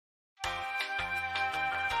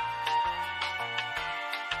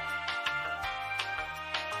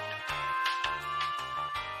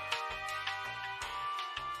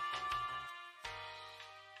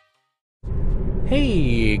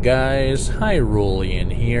Hey guys,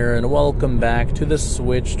 Hyrulean here, and welcome back to the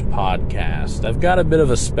Switched Podcast. I've got a bit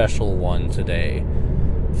of a special one today.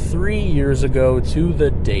 3 years ago to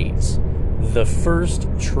the date, the first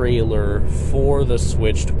trailer for the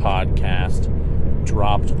Switched Podcast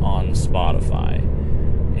dropped on Spotify.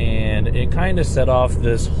 And it kind of set off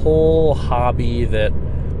this whole hobby that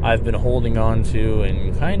I've been holding on to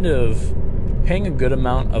and kind of paying a good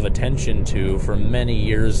amount of attention to for many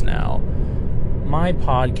years now. My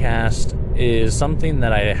podcast is something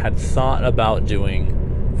that I had thought about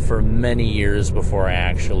doing for many years before I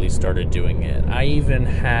actually started doing it. I even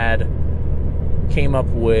came up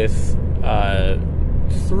with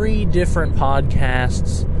 3 different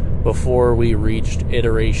podcasts before we reached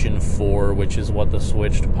iteration 4, which is what the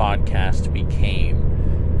Switched Podcast became.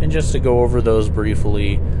 And just to go over those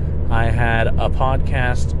briefly, I had a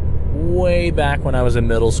podcast way back when I was in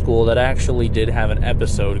middle school that actually did have an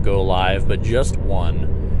episode go live, but just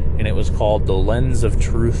one, and it was called the Lens of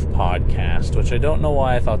Truth Podcast, which I don't know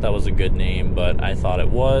why I thought that was a good name, but I thought it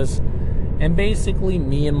was. And basically,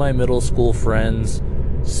 me and my middle school friends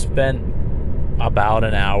spent about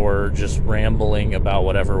an hour just rambling about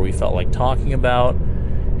whatever we felt like talking about.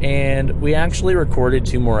 And we actually recorded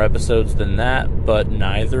 2 more episodes than that, but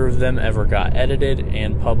neither of them ever got edited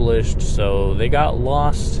and published, so they got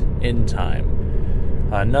lost in time.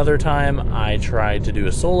 Another time, I tried to do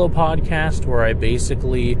a solo podcast where I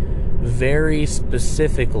basically very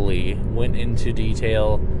specifically went into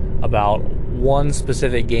detail about one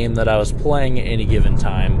specific game that I was playing at any given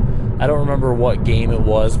time. I don't remember what game it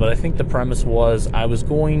was, but I think the premise was I was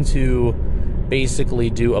going to basically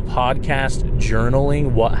do a podcast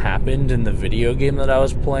journaling what happened in the video game that I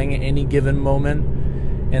was playing at any given moment,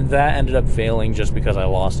 and that ended up failing just because I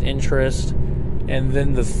lost interest. And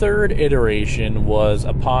then the third iteration was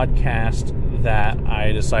a podcast that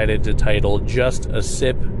I decided to title Just a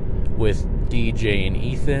Sip with DJ and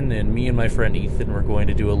Ethan, and me and my friend Ethan were going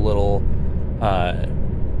to do a little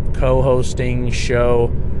co-hosting show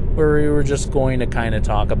where we were just going to kind of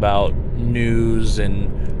talk about news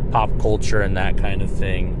and pop culture and that kind of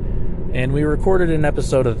thing. And we recorded an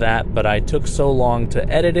episode of that, but I took so long to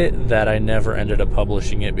edit it that I never ended up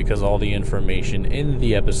publishing it because all the information in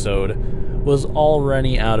the episode was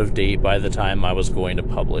already out of date by the time I was going to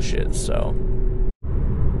publish it. So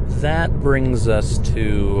that brings us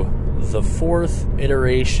to the 4th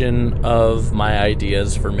iteration of my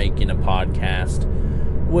ideas for making a podcast,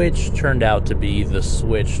 which turned out to be the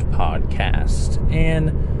Switched Podcast.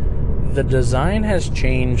 And the design has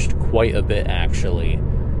changed quite a bit, actually.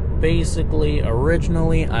 Basically,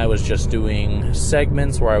 originally, I was just doing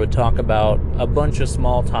segments where I would talk about a bunch of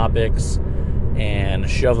small topics and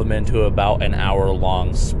shove them into about an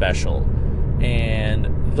hour-long special.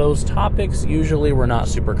 And those topics usually were not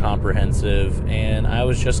super comprehensive, and I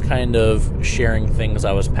was just kind of sharing things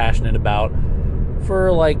I was passionate about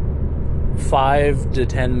for like 5 to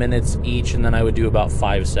 10 minutes each, and then I would do about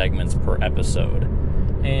 5 segments per episode.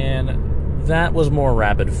 And that was more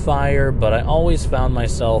rapid fire, but I always found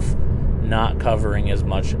myself not covering as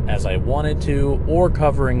much as I wanted to, or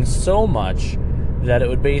covering so much that it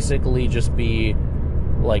would basically just be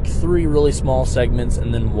like 3 really small segments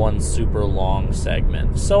and then 1 super long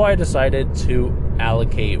segment. So I decided to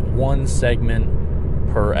allocate 1 segment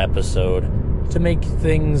per episode to make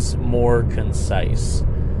things more concise.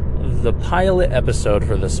 The pilot episode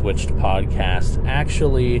for the Switched Podcast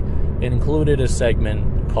actually included a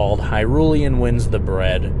segment called Hyrulean Wins the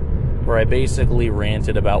Bread, where I basically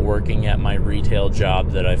ranted about working at my retail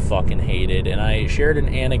job that I fucking hated, and I shared an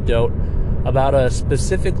anecdote about a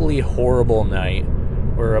specifically horrible night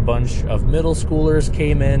where a bunch of middle schoolers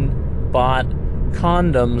came in, bought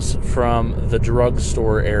condoms from the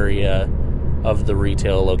drugstore area of the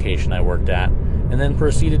retail location I worked at, and then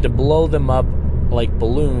proceeded to blow them up like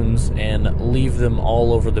balloons and leave them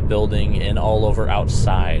all over the building and all over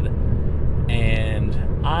outside.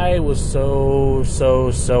 And I was so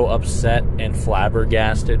upset and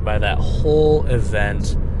flabbergasted by that whole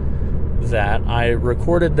event that I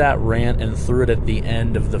recorded that rant and threw it at the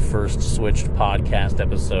end of the first Switched Podcast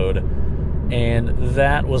episode. And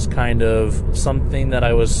that was kind of something that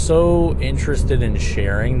I was so interested in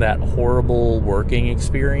sharing, that horrible working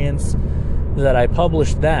experience, that I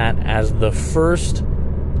published that as the first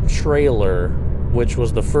trailer, which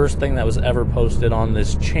was the first thing that was ever posted on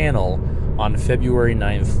this channel on February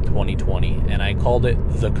 9th, 2020, and I called it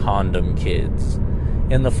The Condom Kids.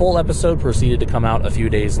 And the full episode proceeded to come out a few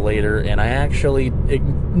days later, and I actually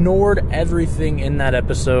ignored everything in that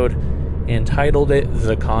episode and titled it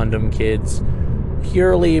The Condom Kids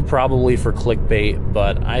purely probably for clickbait,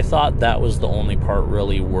 but I thought that was the only part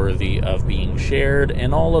really worthy of being shared,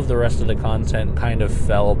 and all of the rest of the content kind of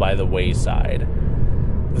fell by the wayside.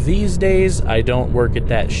 These days, I don't work at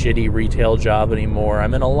that shitty retail job anymore.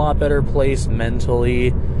 I'm in a lot better place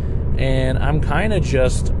mentally, and I'm kind of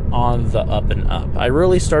just on the up and up. I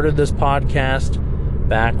really started this podcast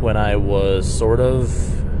back when I was sort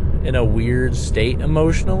of in a weird state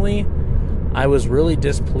emotionally. I was really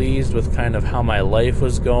displeased with kind of how my life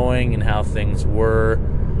was going and how things were.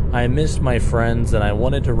 I missed my friends and I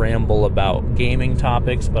wanted to ramble about gaming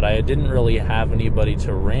topics, but I didn't really have anybody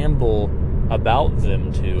to ramble about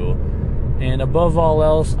them to. And above all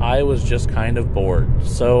else, I was just kind of bored.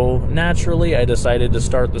 So naturally, I decided to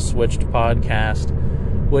start the Switched podcast,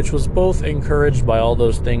 which was both encouraged by all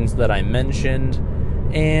those things that I mentioned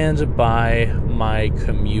and by my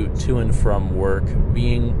commute to and from work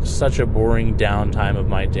being such a boring downtime of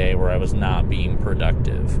my day where I was not being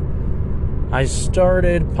productive. I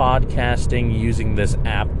started podcasting using this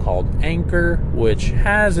app called Anchor, which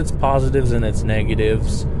has its positives and its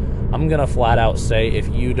negatives. I'm going to flat out say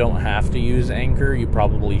if you don't have to use Anchor, you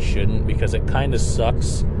probably shouldn't, because it kind of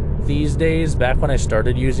sucks these days. Back when I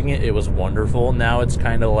started using it, it was wonderful. Now it's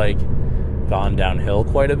kind of like gone downhill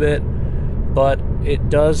quite a bit. But it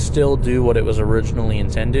does still do what it was originally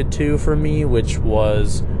intended to for me, which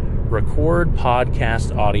was record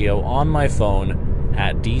podcast audio on my phone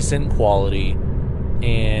at decent quality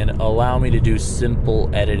and allow me to do simple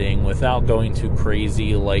editing without going too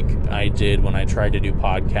crazy like I did when I tried to do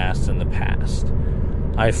podcasts in the past.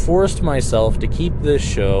 I forced myself to keep this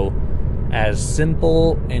show as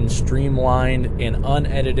simple and streamlined and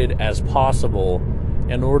unedited as possible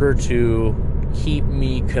in order to keep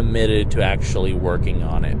me committed to actually working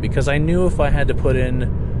on it, because I knew if I had to put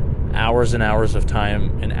in hours and hours of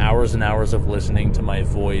time and hours of listening to my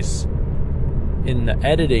voice in the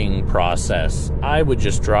editing process, I would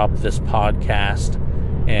just drop this podcast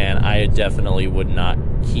and I definitely would not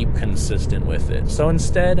keep consistent with it. So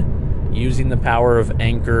instead, using the power of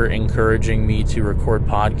Anchor encouraging me to record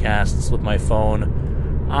podcasts with my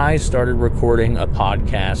phone, I started recording a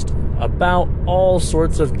podcast about all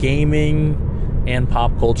sorts of gaming and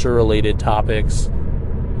pop culture related topics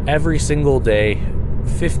every single day,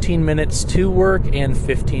 15 minutes to work and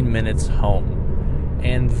 15 minutes home.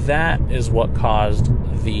 And that is what caused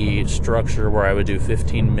the structure where I would do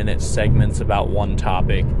 15-minute segments about one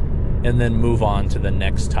topic and then move on to the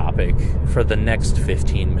next topic for the next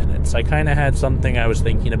 15 minutes. I kind of had something I was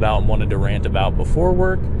thinking about and wanted to rant about before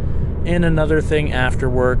work, and another thing after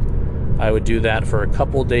work. I would do that for a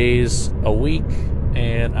couple days a week,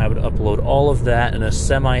 and I would upload all of that in a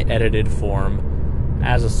semi-edited form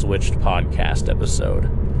as a Switched podcast episode.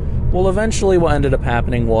 Well, eventually what ended up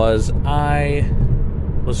happening was I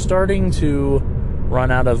was starting to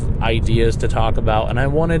run out of ideas to talk about, and I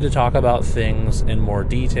wanted to talk about things in more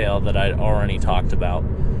detail that I'd already talked about.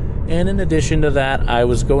 And in addition to that, I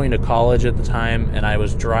was going to college at the time, and I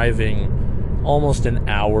was driving almost an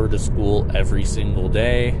hour to school every single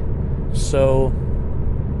day. So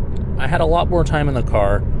I had a lot more time in the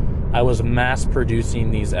car. I was mass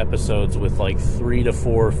producing these episodes with like 3 to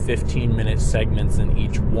 4 15-minute segments in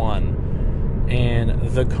each one. And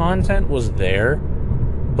the content was there,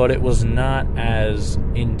 but it was not as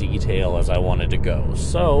in detail as I wanted to go.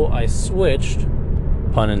 So I switched,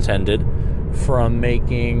 pun intended, from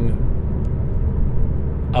making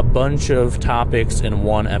a bunch of topics in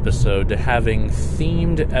one episode to having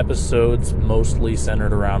themed episodes mostly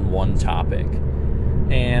centered around one topic.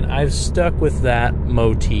 And I've stuck with that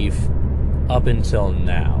motif up until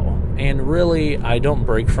now. And really, I don't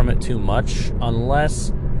break from it too much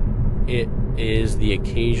unless it is the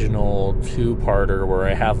occasional two-parter where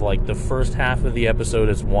I have like the first half of the episode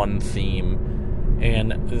is one theme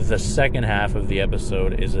and the second half of the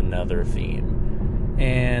episode is another theme.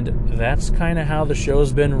 And that's kind of how the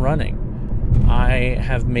show's been running. I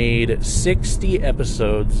have made 60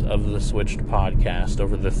 episodes of the Switched podcast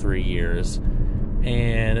over the 3 years.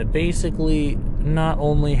 And basically, not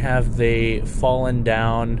only have they fallen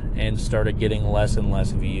down and started getting less and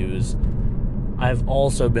less views, I've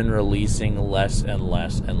also been releasing less and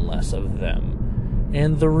less and less of them.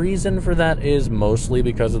 And the reason for that is mostly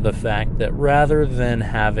because of the fact that rather than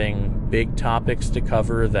having big topics to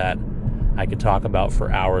cover that I could talk about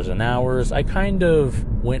for hours and hours, I kind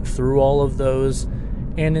of went through all of those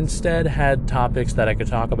and instead had topics that I could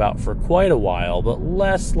talk about for quite a while, but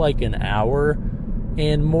less like an hour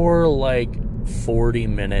and more like 40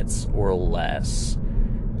 minutes or less.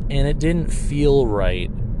 And it didn't feel right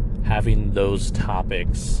having those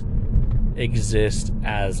topics exist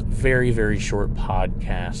as very, very short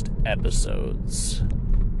podcast episodes.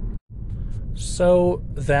 So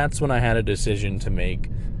that's when I had a decision to make.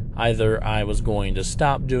 Either I was going to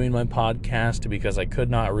stop doing my podcast because I could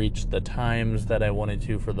not reach the times that I wanted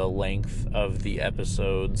to for the length of the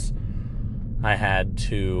episodes. I had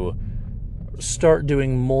to start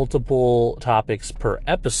doing multiple topics per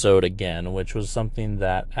episode again, which was something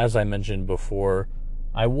that, as I mentioned before,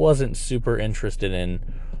 I wasn't super interested in.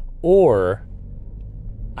 Or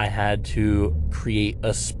I had to create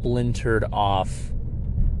a splintered off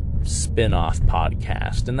spin-off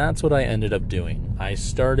podcast, and that's what I ended up doing. I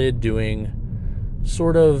started doing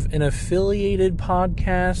sort of an affiliated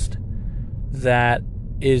podcast that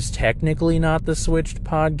is technically not the Switched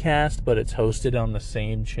podcast, but it's hosted on the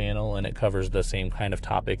same channel and it covers the same kind of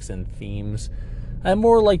topics and themes. I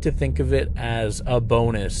more like to think of it as a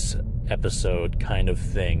bonus episode kind of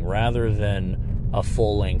thing rather than a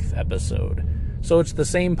full-length episode. So it's the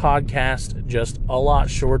same podcast, just a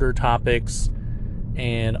lot shorter topics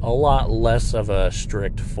and a lot less of a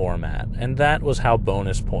strict format. And that was how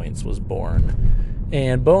Bonus Points was born.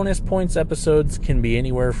 And Bonus Points episodes can be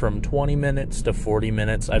anywhere from 20 minutes to 40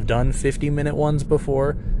 minutes. I've done 50-minute ones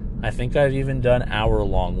before. I think I've even done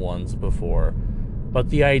hour-long ones before. But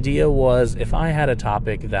the idea was, if I had a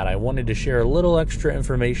topic that I wanted to share a little extra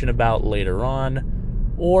information about later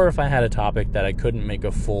on, or if I had a topic that I couldn't make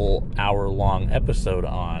a full hour-long episode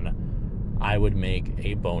on, I would make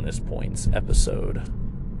a Bonus Points episode.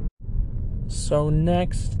 So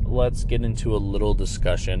next, let's get into a little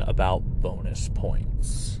discussion about bonus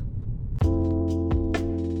points.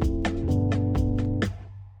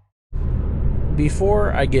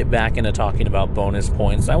 Before I get back into talking about bonus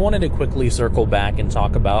points, I wanted to quickly circle back and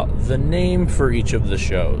talk about the name for each of the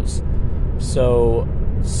shows. So,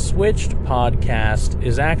 Switched Podcast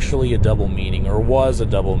is actually a double meaning, or was a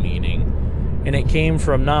double meaning. And it came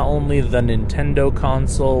from not only the Nintendo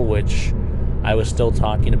console, which I was still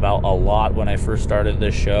talking about a lot when I first started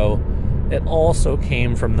this show, it also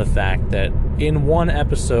came from the fact that in one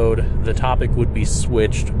episode, the topic would be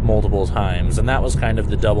switched multiple times, and that was kind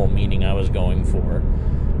of the double meaning I was going for.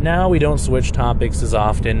 Now we don't switch topics as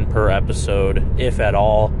often per episode, if at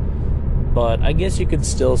all, but I guess you could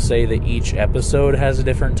still say that each episode has a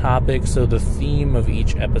different topic, so the theme of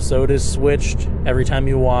each episode is switched every time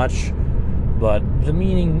you watch. But the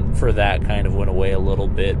meaning for that kind of went away a little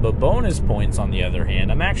bit. But bonus points, on the other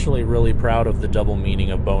hand, I'm actually really proud of the double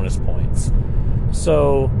meaning of bonus points.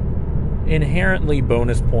 So, inherently,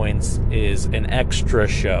 bonus points is an extra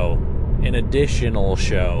show, an additional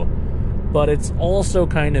show, but it's also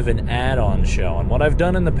kind of an add-on show. And what I've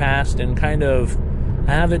done in the past, and kind of,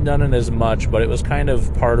 I haven't done it as much, but it was kind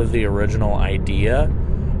of part of the original idea,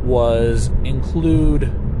 was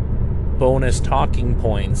include bonus talking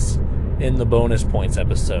points in the bonus points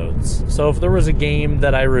episodes. So if there was a game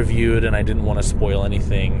that I reviewed and I didn't want to spoil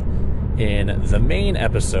anything in the main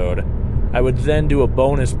episode, I would then do a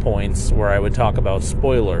bonus points where I would talk about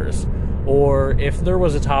spoilers. Or if there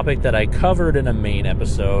was a topic that I covered in a main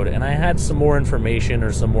episode and I had some more information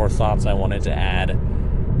or some more thoughts I wanted to add,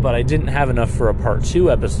 but I didn't have enough for a part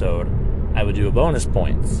 2 episode, I would do a bonus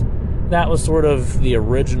points. That was sort of the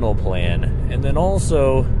original plan. And then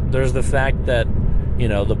also, there's the fact that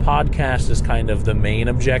the podcast is kind of the main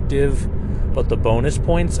objective, but the bonus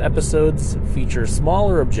points episodes feature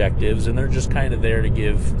smaller objectives, and they're just kind of there to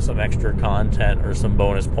give some extra content or some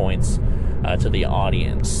bonus points to the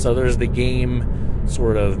audience. So there's the game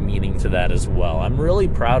sort of meaning to that as well. I'm really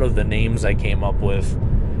proud of the names I came up with,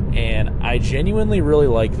 and I genuinely really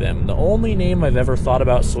like them. The only name I've ever thought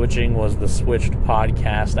about switching was the Switched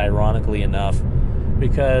Podcast, ironically enough,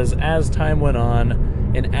 because as time went on,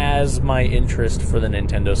 and as my interest for the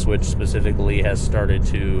Nintendo Switch specifically has started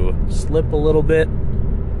to slip a little bit,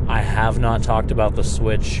 I have not talked about the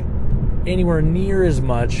Switch anywhere near as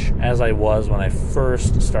much as I was when I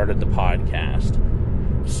first started the podcast.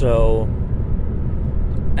 So,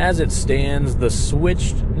 as it stands, the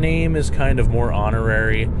Switched name is kind of more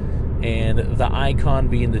honorary, and the icon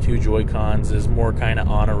being the 2 Joy-Cons is more kind of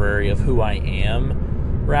honorary of who I am,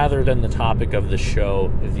 rather than the topic of the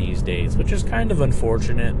show these days, which is kind of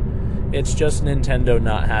unfortunate. It's just Nintendo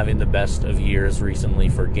not having the best of years recently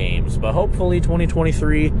for games, but hopefully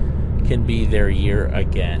 2023 can be their year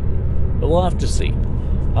again. But we'll have to see.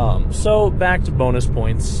 So back to bonus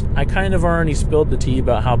points. I kind of already spilled the tea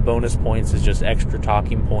about how bonus points is just extra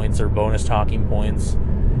talking points or bonus talking points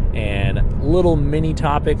and little mini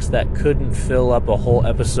topics that couldn't fill up a whole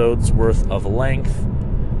episode's worth of length.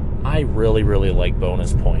 I really, really like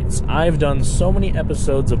bonus points. I've done so many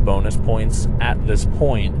episodes of bonus points at this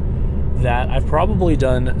point that I've probably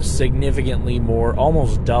done significantly more,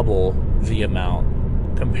 almost double the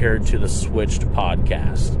amount compared to the Switched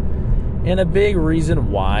podcast. And a big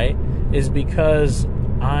reason why is because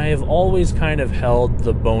I've always kind of held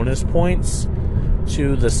the bonus points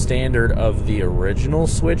to the standard of the original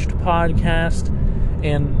Switched podcast,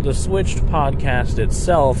 and the Switched podcast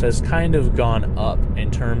itself has kind of gone up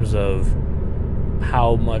in terms of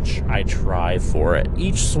how much I try for it.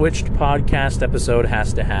 Each Switched podcast episode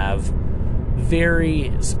has to have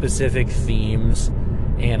very specific themes,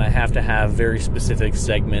 and I have to have very specific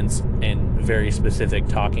segments and very specific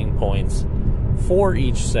talking points for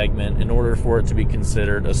each segment in order for it to be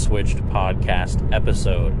considered a Switched podcast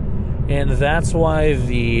episode. And that's why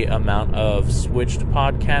the amount of Switched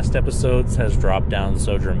podcast episodes has dropped down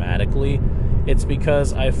so dramatically. It's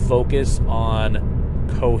because I focus on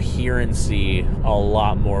coherency a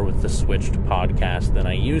lot more with the Switched podcast than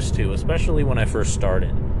I used to, especially when I first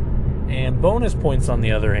started. And bonus points, on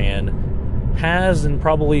the other hand, has and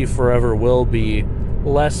probably forever will be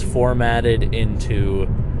less formatted into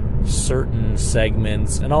certain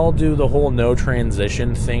segments, and I'll do the whole no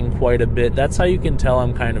transition thing quite a bit. That's how you can tell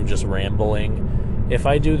I'm kind of just rambling. If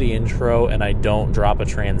I do the intro and I don't drop a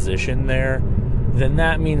transition there, then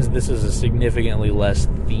that means this is a significantly less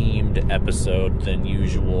themed episode than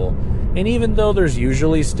usual. And even though there's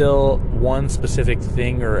usually still one specific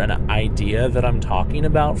thing or an idea that I'm talking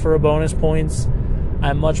about for a bonus points,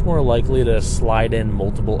 I'm much more likely to slide in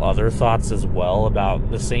multiple other thoughts as well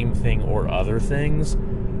about the same thing or other things.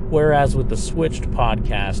 Whereas with the Switched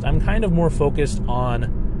podcast, I'm kind of more focused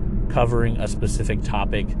on covering a specific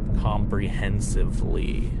topic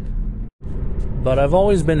comprehensively. But I've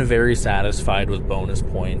always been very satisfied with bonus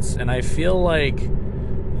points, and I feel like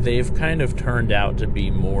they've kind of turned out to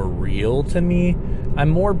be more real to me. I'm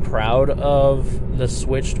more proud of the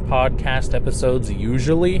Switched podcast episodes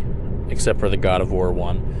usually, except for the God of War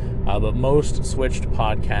one. But most Switched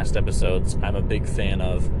podcast episodes I'm a big fan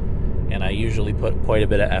of, and I usually put quite a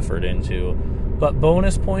bit of effort into. But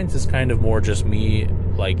bonus points is kind of more just me,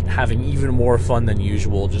 like, having even more fun than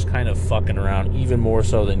usual, just kind of fucking around even more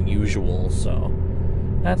so than usual. So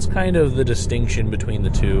that's kind of the distinction between the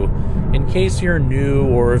two, in case you're new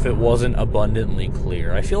or if it wasn't abundantly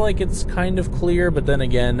clear. I feel like it's kind of clear, but then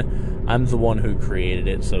again, I'm the one who created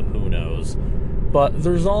it, so who knows. But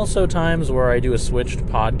there's also times where I do a Switched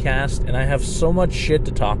podcast and I have so much shit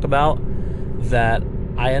to talk about that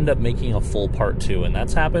I end up making a full part 2, and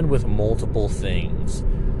that's happened with multiple things.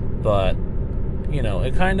 But, you know,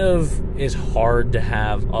 it kind of is hard to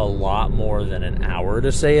have a lot more than an hour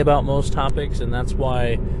to say about most topics, and that's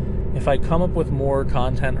why if I come up with more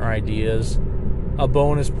content or ideas, a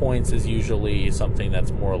bonus points is usually something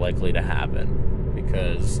that's more likely to happen,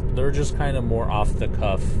 because they're just kind of more off the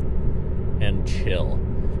cuff and chill.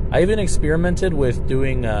 I even experimented with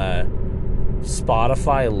doing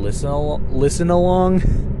Spotify listen along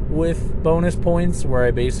with bonus points, where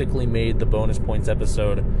I basically made the bonus points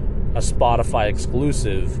episode a Spotify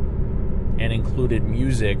exclusive and included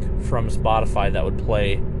music from Spotify that would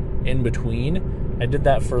play in between. I did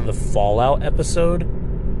that for the Fallout episode,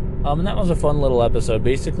 and that was a fun little episode.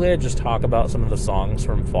 Basically, I just talk about some of the songs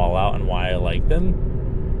from Fallout and why I like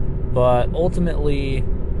them, but ultimately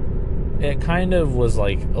it kind of was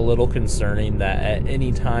like a little concerning that at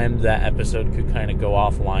any time that episode could kind of go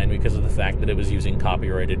offline because of the fact that it was using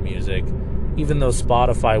copyrighted music, even though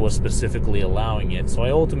Spotify was specifically allowing it. So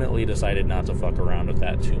I ultimately decided not to fuck around with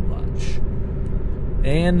that too much.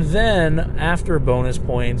 And then, after bonus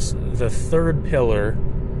points, the third pillar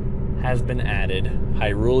has been added: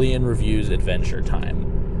 Hyrulean Reviews Adventure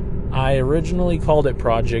Time. I originally called it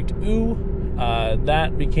Project Ooh.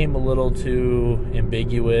 That became a little too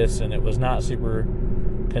ambiguous, and it was not super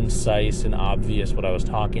concise and obvious what I was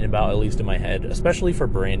talking about, at least in my head, especially for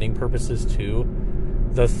branding purposes too.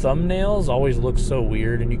 The thumbnails always looked so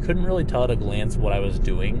weird, and you couldn't really tell at a glance what I was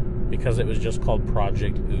doing because it was just called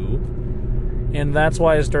Project Ooh. And that's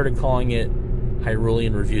why I started calling it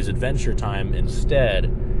Hyrulean Reviews Adventure Time instead.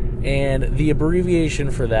 And the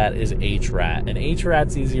abbreviation for that is HRAT. And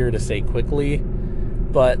HRAT's easier to say quickly,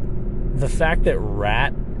 but the fact that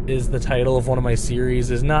Rat is the title of one of my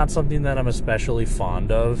series is not something that I'm especially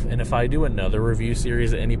fond of. And if I do another review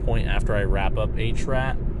series at any point after I wrap up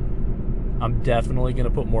HRAT, I'm definitely going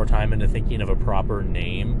to put more time into thinking of a proper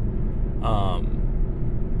name,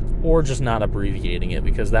 or just not abbreviating it,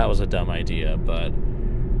 because that was a dumb idea. But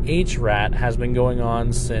HRAT has been going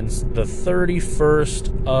on since the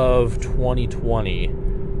 31st of 2020,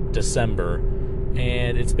 December,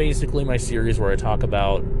 and it's basically my series where I talk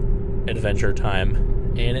about Adventure Time.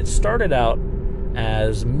 And it started out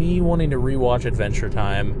as me wanting to rewatch Adventure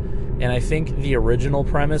Time And I think the original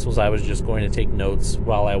premise was I was just going to take notes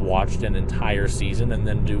while I watched an entire season and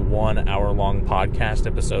then do 1 hour-long podcast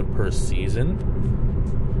episode per season.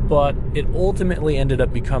 But it ultimately ended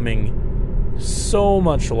up becoming so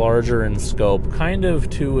much larger in scope, kind of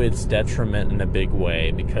to its detriment in a big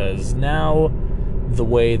way, because now the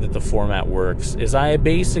way that the format works is I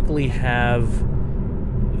basically have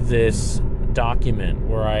this document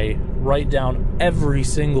where I write down every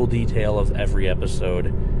single detail of every episode,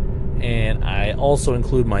 and I also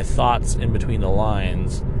include my thoughts in between the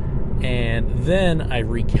lines, and then I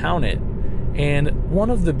recount it. And one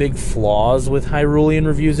of the big flaws with Hyrulean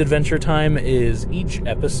Review's Adventure Time is each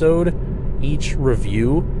episode, each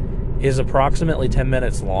review, is approximately 10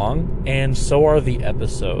 minutes long, and so are the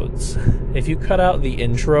episodes. If you cut out the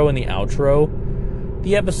intro and the outro,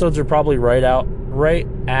 the episodes are probably right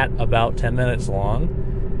at about 10 minutes long.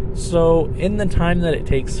 So in the time that it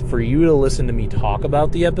takes for you to listen to me talk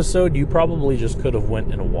about the episode, you probably just could have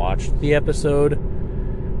went and watched the episode,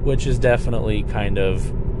 which is definitely kind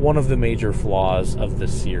of one of the major flaws of the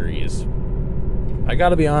series. I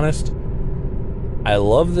gotta be honest, I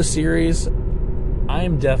love the series. I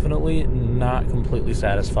am definitely not completely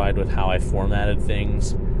satisfied with how I formatted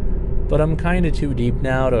things, but I'm kind of too deep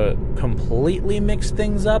now to completely mix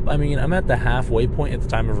things up. I mean, I'm at the halfway point at the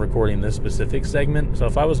time of recording this specific segment, so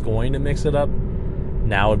if I was going to mix it up,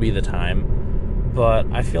 now would be the time. But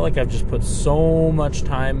I feel like I've just put so much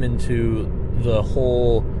time into the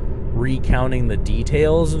whole recounting the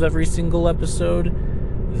details of every single episode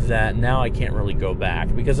that now I can't really go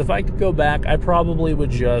back. Because if I could go back, I probably would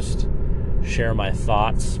just share my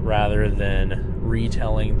thoughts rather than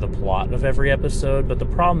retelling the plot of every episode. But the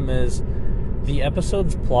problem is the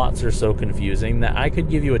episodes' plots are so confusing that I could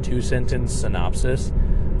give you a 2-sentence synopsis,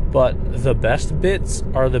 but the best bits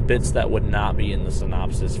are the bits that would not be in the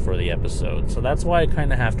synopsis for the episode. So that's why I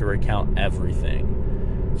kind of have to recount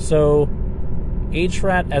everything. So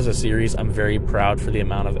HRAT as a series, I'm very proud for the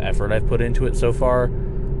amount of effort I've put into it so far.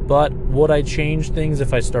 But would I change things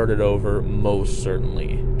if I started over? Most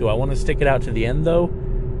certainly. Do I want to stick it out to the end, though?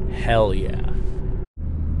 Hell yeah.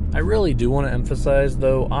 I really do want to emphasize,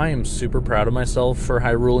 though, I am super proud of myself for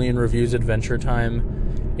Hyrulean Review's Adventure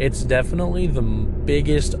Time. It's definitely the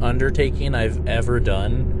biggest undertaking I've ever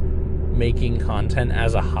done, making content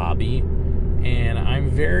as a hobby, and I'm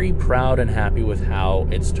very proud and happy with how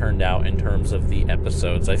it's turned out in terms of the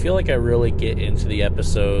episodes. I feel like I really get into the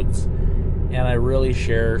episodes, and I really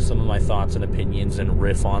share some of my thoughts and opinions and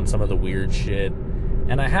riff on some of the weird shit,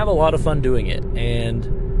 and I have a lot of fun doing it.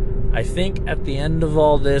 And I think at the end of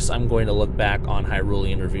all this, I'm going to look back on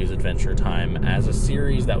Hyrulean Review's Adventure Time as a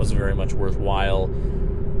series that was very much worthwhile,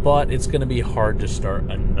 but it's going to be hard to start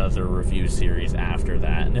another review series after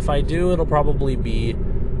that. And if I do, it'll probably be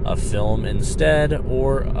a film instead,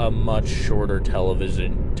 or a much shorter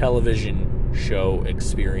television show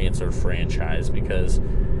experience or franchise, because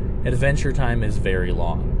Adventure Time is very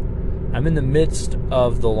long. I'm in the midst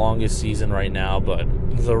of the longest season right now, but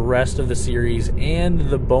the rest of the series and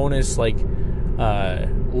the bonus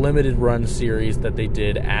limited run series that they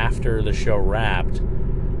did after the show wrapped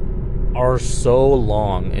are so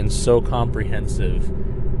long and so comprehensive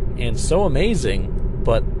and so amazing,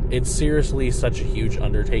 but it's seriously such a huge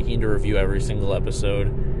undertaking to review every single episode.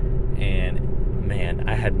 And man,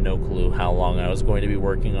 I had no clue how long I was going to be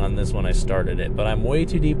working on this when I started it, but I'm way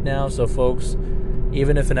too deep now. So folks,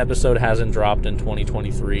 even if an episode hasn't dropped in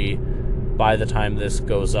 2023 by the time this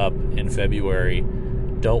goes up in February,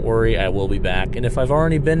 don't worry, I will be back. And if I've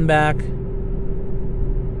already been back,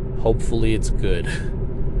 hopefully it's good.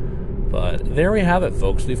 But there we have it,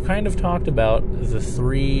 folks. We've kind of talked about the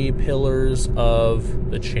 3 pillars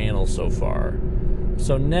of the channel so far.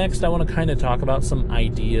 So next, I want to kind of talk about some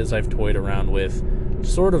ideas I've toyed around with to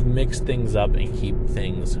sort of mix things up and keep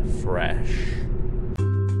things fresh.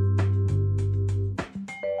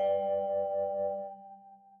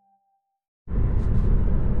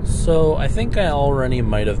 So I think I already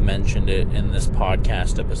might have mentioned it in this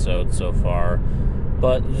podcast episode so far,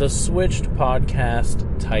 but the Switched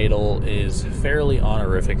podcast title is fairly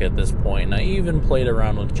honorific at this point, and I even played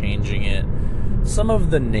around with changing it. Some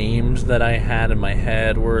of the names that I had in my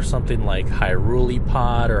head were something like Hyrule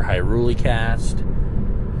Pod or Hyrule Cast,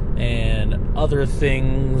 and other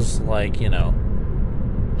things like, Hyrule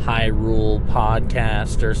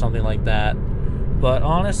Podcast or something like that. But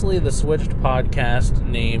honestly, the Switched podcast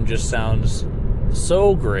name just sounds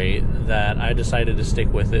so great that I decided to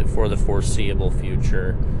stick with it for the foreseeable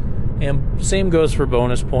future. And same goes for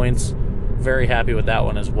bonus points. Very happy with that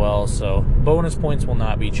one as well. So bonus points will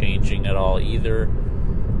not be changing at all either.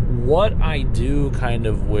 What I do kind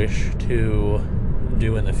of wish to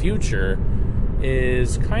do in the future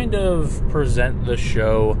is kind of present the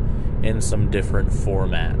show in some different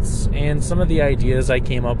formats. And some of the ideas I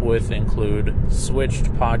came up with include Switched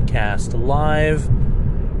Podcast Live,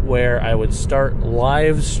 where I would start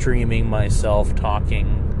live streaming myself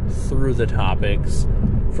talking through the topics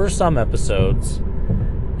for some episodes.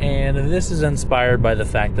 And this is inspired by the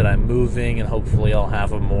fact that I'm moving, and hopefully I'll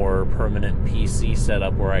have a more permanent PC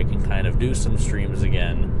setup where I can kind of do some streams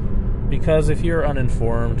again. Because if you're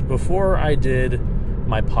uninformed, before I did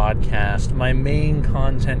my podcast, my main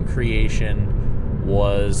content creation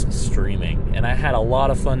was streaming. And I had a lot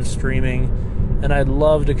of fun streaming, and I'd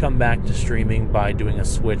love to come back to streaming by doing a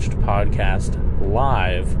Switched Podcast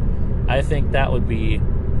Live. I think that would be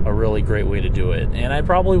a really great way to do it. And I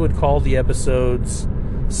probably would call the episodes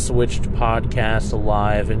Switched Podcast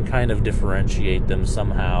Live and kind of differentiate them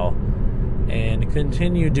somehow and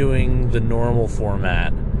continue doing the normal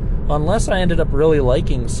format. Unless I ended up really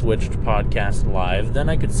liking Switched Podcast Live, then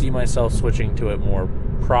I could see myself switching to it more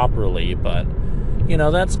properly, but,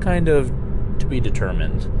 that's kind of to be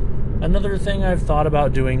determined. Another thing I've thought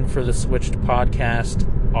about doing for the Switched Podcast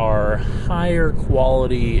are higher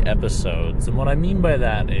quality episodes, and what I mean by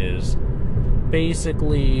that is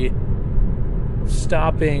basically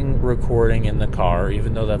stopping recording in the car,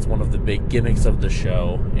 even though that's one of the big gimmicks of the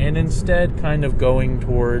show, and instead kind of going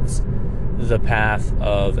towards the path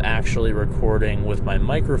of actually recording with my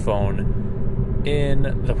microphone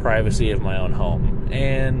in the privacy of my own home.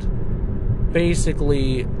 And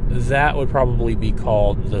basically, that would probably be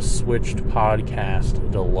called the Switched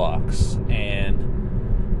Podcast Deluxe.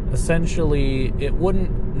 And essentially, it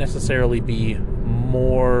wouldn't necessarily be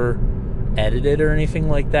more edited or anything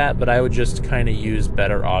like that, but I would just kind of use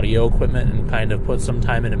better audio equipment and kind of put some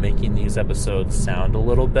time into making these episodes sound a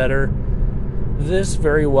little better. This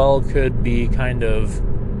very well could be kind of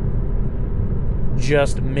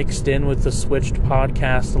just mixed in with the Switched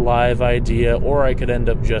Podcast Live idea, or I could end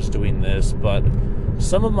up just doing this, but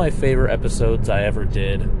some of my favorite episodes I ever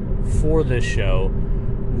did for this show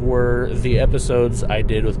were the episodes I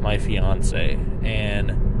did with my fiance,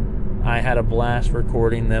 and I had a blast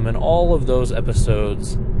recording them, and all of those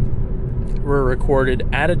episodes were recorded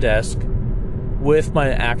at a desk with my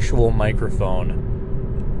actual microphone,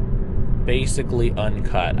 basically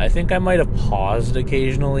uncut. I think I might have paused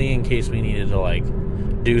occasionally in case we needed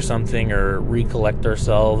to do something or recollect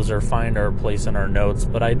ourselves or find our place in our notes,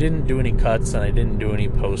 but I didn't do any cuts and I didn't do any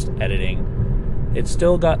post-editing. It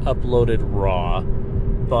still got uploaded raw,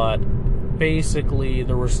 but basically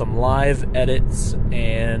there were some live edits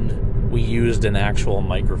and we used an actual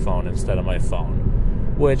microphone instead of my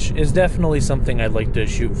phone, which is definitely something I'd like to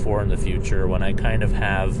shoot for in the future when I kind of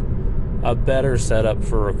have a better setup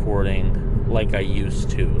for recording like I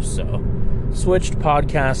used to. So, Switched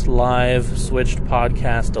Podcast Live, Switched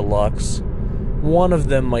Podcast Deluxe. One of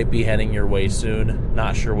them might be heading your way soon.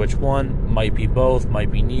 Not sure which one. Might be both,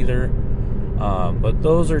 might be neither. But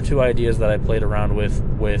those are two ideas that I played around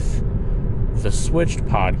with the Switched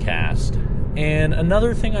Podcast. And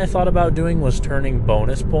another thing I thought about doing was turning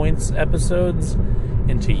bonus points episodes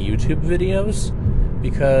into YouTube videos,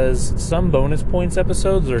 because some bonus points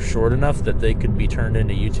episodes are short enough that they could be turned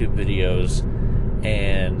into YouTube videos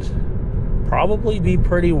and probably be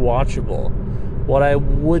pretty watchable. What I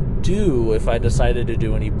would do if I decided to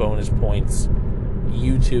do any bonus points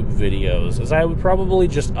YouTube videos is I would probably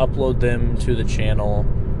just upload them to the channel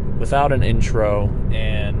without an intro,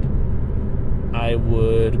 and I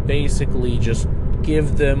would basically just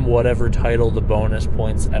give them whatever title the bonus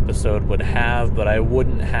points episode would have, but I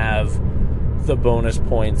wouldn't have the bonus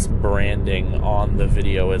points branding on the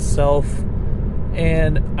video itself.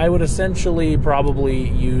 And I would essentially probably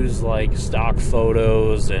use stock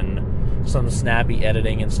photos and some snappy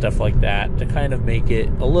editing and stuff like that to kind of make it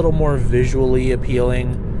a little more visually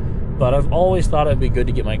appealing. But I've always thought it'd be good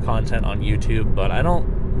to get my content on YouTube, but I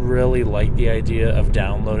don't really like the idea of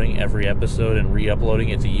downloading every episode and re-uploading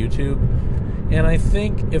it to YouTube. And I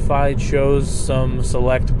think if I chose some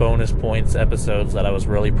select bonus points episodes that I was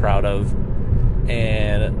really proud of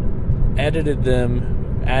and edited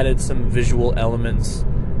them, added some visual elements,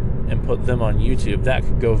 and put them on YouTube, that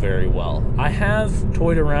could go very well. I have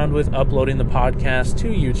toyed around with uploading the podcast to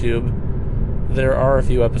YouTube. There are a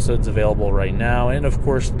few episodes available right now, and of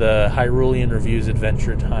course the Hyrulean Reviews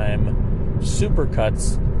Adventure Time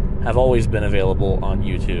supercuts have always been available on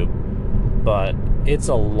YouTube. But it's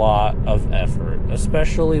a lot of effort,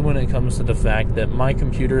 especially when it comes to the fact that my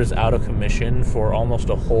computer is out of commission for almost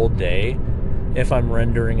a whole day if I'm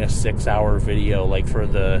rendering a 6-hour video like for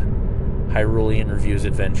the Hyrulean Reviews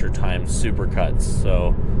Adventure Time supercuts.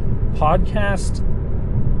 So podcast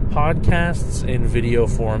podcasts in video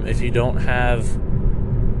form, if you don't have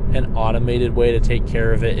an automated way to take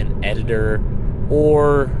care of it, an editor,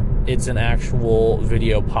 or it's an actual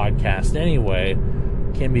video podcast anyway,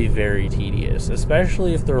 can be very tedious,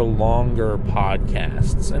 especially if they're longer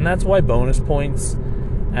podcasts. And that's why bonus points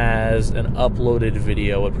as an uploaded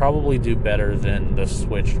video would probably do better than the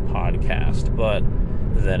switched podcast. But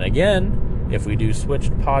then again, if we do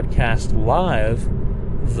switched podcast live,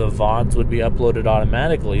 the VODs would be uploaded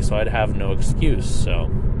automatically, so I'd have no excuse. So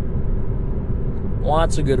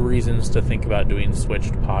lots of good reasons to think about doing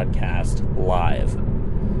switched podcast live.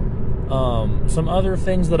 Some other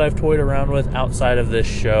things that I've toyed around with outside of this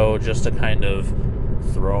show, just to kind of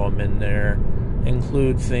throw them in there,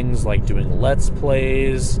 include things like doing Let's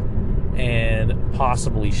Plays and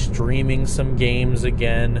possibly streaming some games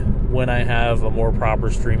again when I have a more proper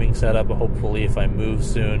streaming setup, hopefully if I move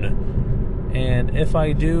soon. And if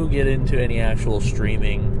I do get into any actual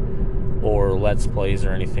streaming or Let's Plays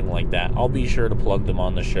or anything like that, I'll be sure to plug them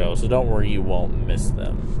on the show, so don't worry, you won't miss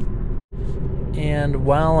them. And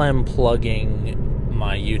while I'm plugging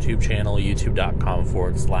my YouTube channel,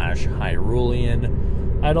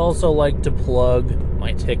 youtube.com/Hyrulean, I'd also like to plug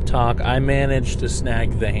my TikTok. I managed to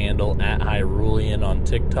snag the handle at Hyrulean on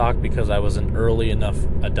TikTok because I was an early enough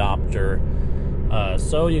adopter.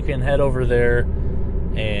 So you can head over there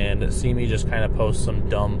and see me just kind of post some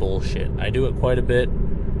dumb bullshit. I do it quite a bit,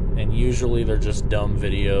 and usually they're just dumb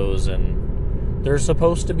videos, and they're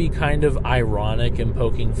supposed to be kind of ironic and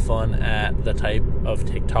poking fun at the type of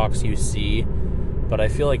TikToks you see, but I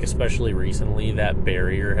feel like especially recently that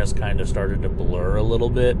barrier has kind of started to blur a little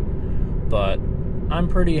bit. But I'm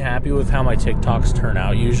pretty happy with how my TikToks turn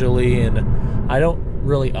out usually, and I don't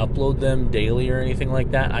really upload them daily or anything like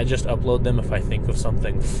that. I just upload them if I think of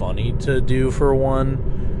something funny to do for one,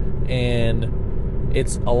 and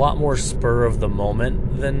it's a lot more spur of the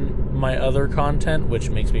moment than my other content, which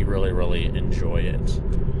makes me really, really enjoy it.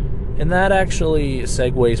 And that actually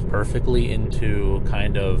segues perfectly into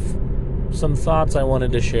kind of some thoughts I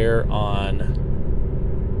wanted to share on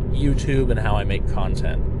YouTube and how I make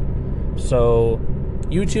content. So,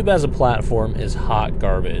 YouTube as a platform is hot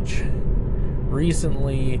garbage.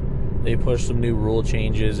 Recently, they pushed some new rule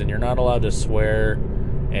changes, and you're not allowed to swear,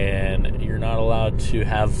 and you're not allowed to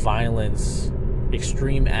have violence,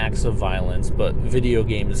 extreme acts of violence, but video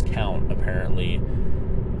games count apparently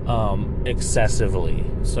excessively.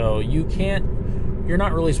 So you're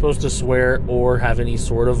not really supposed to swear or have any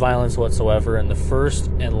sort of violence whatsoever in the first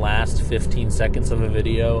and last 15 seconds of a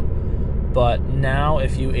video. But now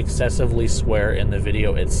if you excessively swear in the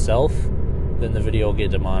video itself, then the video will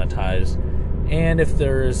get demonetized. And if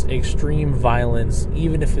there's extreme violence,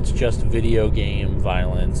 even if it's just video game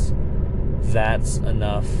violence, that's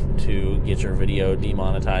enough to get your video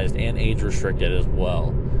demonetized and age restricted as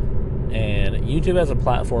well. And YouTube as a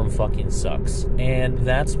platform fucking sucks. And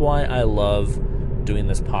that's why I love doing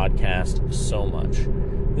this podcast so much.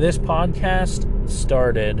 This podcast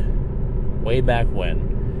started way back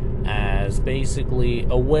when as basically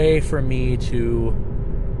a way for me to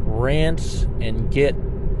rant and get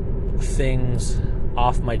things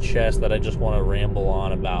off my chest that I just want to ramble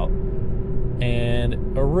on about.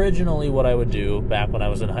 And originally what I would do back when I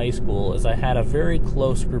was in high school is I had a very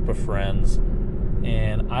close group of friends,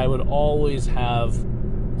 and I would always have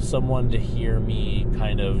someone to hear me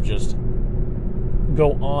kind of just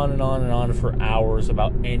go on and on and on for hours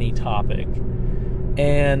about any topic.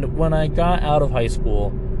 And when I got out of high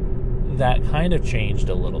school, that kind of changed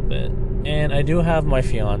a little bit. And I do have my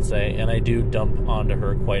fiance, and I do dump onto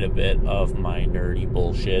her quite a bit of my nerdy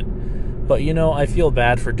bullshit. But, I feel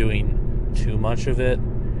bad for doing too much of it,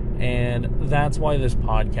 and that's why this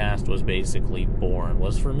podcast was basically born,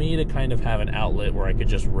 was for me to kind of have an outlet where I could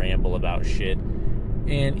just ramble about shit.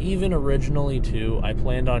 And even originally too, I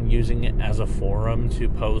planned on using it as a forum to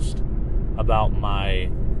post about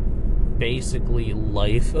my basically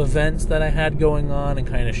life events that I had going on and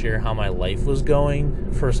kind of share how my life was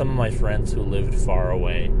going for some of my friends who lived far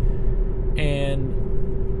away. And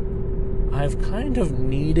I've kind of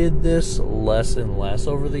needed this less and less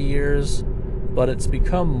over the years, but it's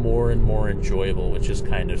become more and more enjoyable, which is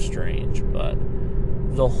kind of strange. But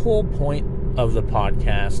the whole point of the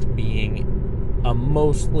podcast being a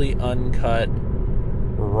mostly uncut,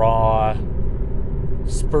 raw,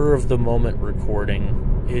 spur-of-the-moment recording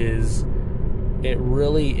is, it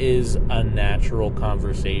really is a natural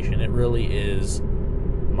conversation. It really is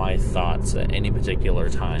my thoughts at any particular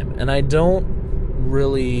time. And I don't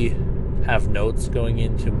really have notes going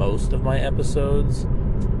into most of my episodes,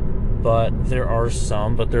 but there are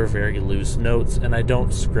some, but they're very loose notes, and I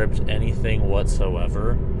don't script anything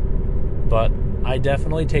whatsoever. But I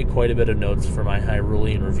definitely take quite a bit of notes for my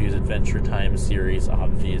Hyrulean Reviews Adventure Time series,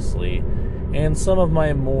 obviously, and some of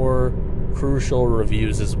my more crucial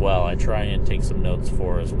reviews as well. I try and take some notes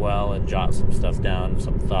for as well and jot some stuff down,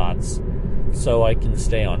 some thoughts, so I can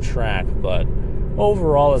stay on track. But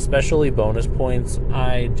overall, especially bonus points,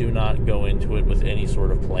 I do not go into it with any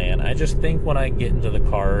sort of plan. I just think when I get into the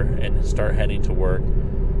car and start heading to work,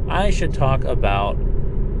 I should talk about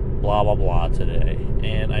blah blah blah today,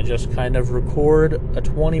 and I just kind of record a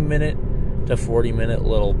 20-minute to 40-minute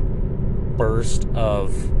little burst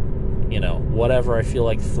of, whatever I feel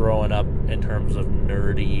like throwing up in terms of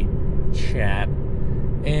nerdy chat,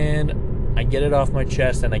 and I get it off my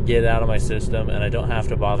chest and I get it out of my system, and I don't have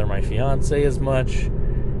to bother my fiance as much,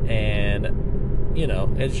 and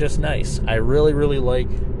it's just nice. I really, really like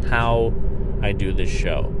how I do this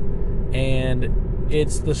show, and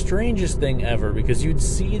it's the strangest thing ever, because you'd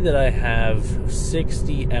see that I have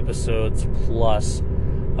 60 episodes plus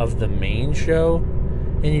of the main show,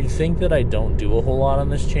 and you'd think that I don't do a whole lot on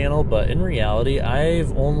this channel, but in reality,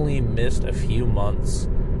 I've only missed a few months,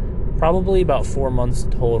 probably about 4 months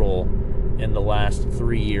total in the last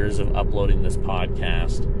 3 years of uploading this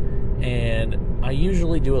podcast, and I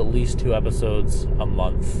usually do at least 2 episodes a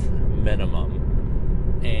month minimum.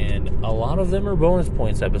 And a lot of them are bonus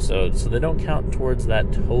points episodes, so they don't count towards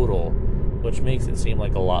that total, which makes it seem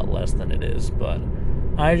like a lot less than it is. But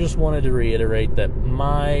I just wanted to reiterate that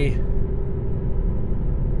my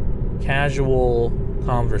casual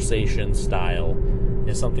conversation style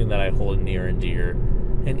is something that I hold near and dear.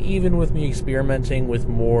 And even with me experimenting with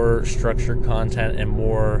more structured content and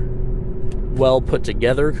more well put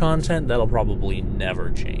together content, that'll probably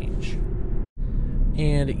never change.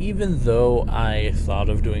 And even though I thought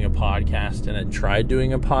of doing a podcast and had tried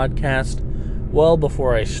doing a podcast well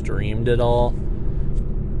before I streamed it all,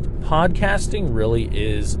 podcasting really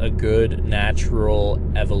is a good natural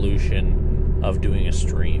evolution of doing a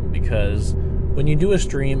stream, because when you do a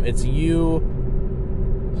stream, it's you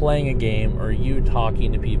playing a game or you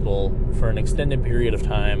talking to people for an extended period of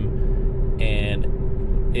time,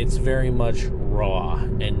 and it's very much raw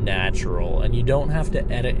and natural, and you don't have to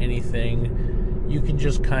edit anything. You can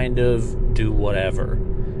just kind of do whatever.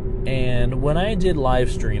 And when I did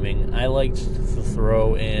live streaming, I liked to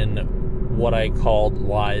throw in what I called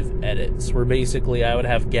live edits, where basically I would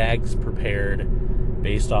have gags prepared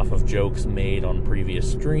based off of jokes made on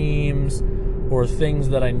previous streams or things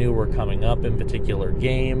that I knew were coming up in particular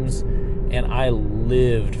games, and I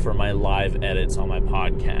lived for my live edits on my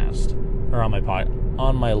podcast, or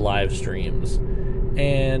on my live streams.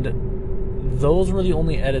 And those were the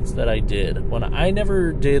only edits that I did. When I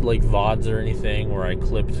never did like VODs or anything where I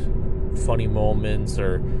clipped funny moments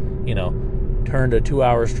or, turned a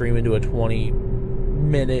 2-hour stream into a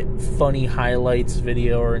 20-minute funny highlights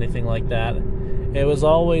video or anything like that. It was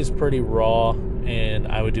always pretty raw, and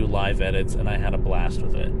I would do live edits, and I had a blast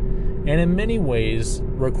with it. And in many ways,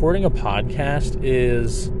 recording a podcast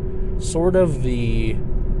is sort of the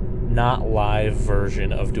not live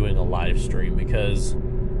version of doing a live stream, because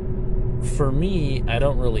for me, I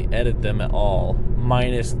don't really edit them at all,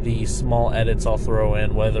 minus the small edits I'll throw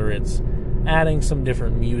in, whether it's adding some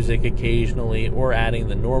different music occasionally or adding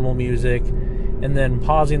the normal music, and then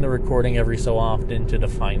pausing the recording every so often to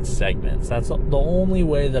define segments. That's the only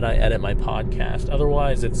way that I edit my podcast.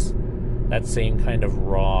 Otherwise, it's that same kind of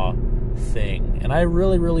raw thing. And I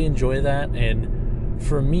really, really enjoy that. And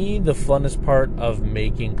for me, the funnest part of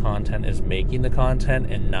making content is making the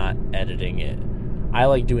content and not editing it. I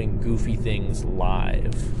like doing goofy things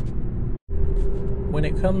live. When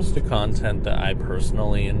it comes to content that I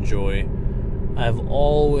personally enjoy, I've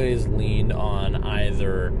always leaned on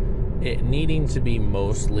either it needing to be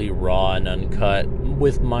mostly raw and uncut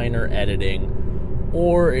with minor editing,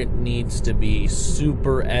 or it needs to be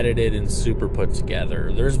super edited and super put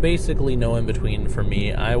together. There's basically no in between for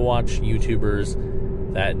me. I watch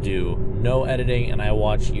YouTubers that do no editing, and I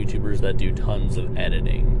watch YouTubers that do tons of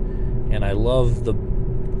editing. And I love the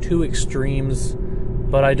two extremes,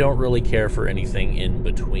 but I don't really care for anything in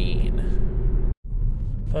between.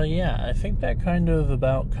 But yeah, I think that kind of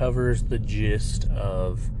about covers the gist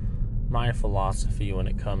of my philosophy when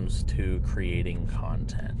it comes to creating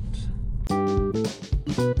content.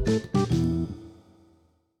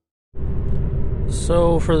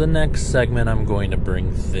 So for the next segment, I'm going to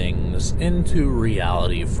bring things into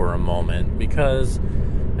reality for a moment, because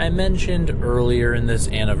I mentioned earlier in this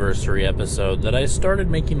anniversary episode that I started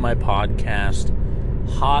making my podcast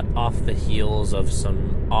hot off the heels of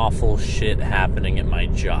some awful shit happening at my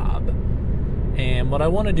job. And what I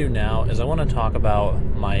want to do now is I want to talk about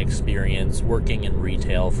my experience working in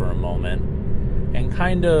retail for a moment, and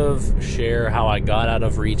kind of share how I got out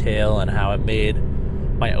of retail and how it made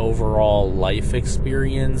my overall life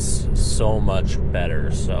experience so much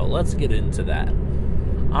better. So let's get into that.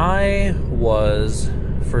 I was,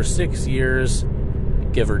 for 6 years,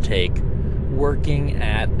 give or take, working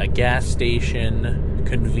at a gas station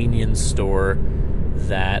convenience store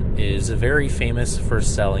that is very famous for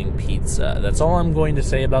selling pizza. That's all I'm going to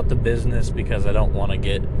say about the business, because I don't want to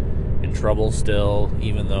get in trouble still,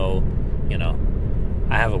 even though,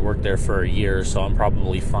 I haven't worked there for a year, so I'm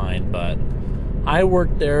probably fine. But I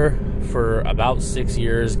worked there for about 6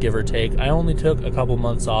 years, give or take. I only took a couple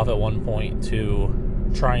months off at one point to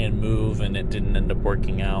try and move, and it didn't end up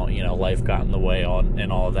working out. Life got in the way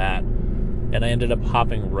and all that. And I ended up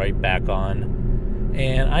hopping right back on.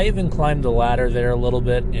 And I even climbed the ladder there a little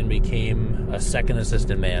bit and became a second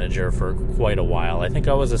assistant manager for quite a while. I think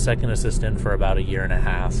I was a second assistant for about a year and a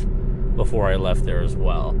half before I left there as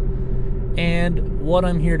well. And what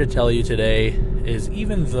I'm here to tell you today is,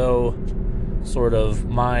 even though sort of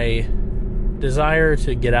my desire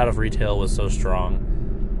to get out of retail was so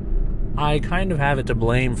strong, I kind of have it to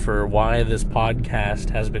blame for why this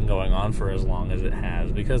podcast has been going on for as long as it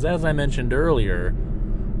has. Because as I mentioned earlier,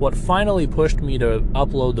 what finally pushed me to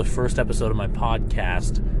upload the first episode of my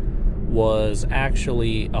podcast was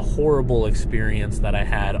actually a horrible experience that I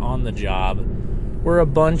had on the job, where a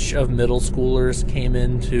bunch of middle schoolers came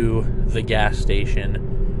into the gas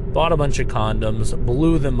station, bought a bunch of condoms,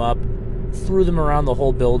 blew them up, threw them around the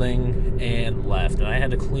whole building, and left. And I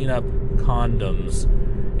had to clean up condoms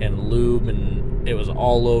and lube, and it was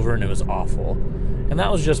all over, and it was awful. And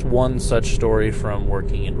that was just one such story from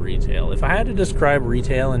working in retail. If I had to describe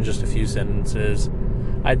retail in just a few sentences,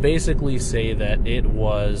 I'd basically say that it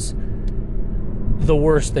was the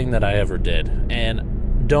worst thing that I ever did.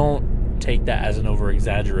 And don't take that as an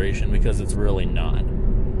over-exaggeration, because it's really not.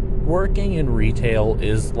 Working in retail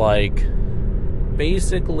is like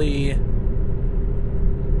basically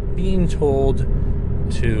being told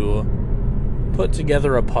to put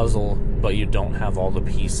together a puzzle, but you don't have all the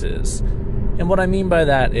pieces. And what I mean by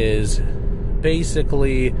that is,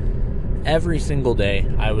 basically, every single day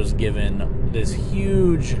I was given this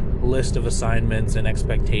huge list of assignments and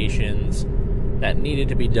expectations that needed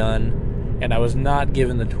to be done, and I was not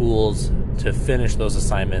given the tools to finish those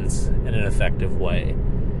assignments in an effective way.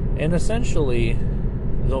 And essentially,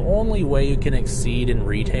 the only way you can exceed in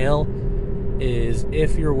retail is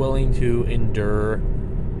if you're willing to endure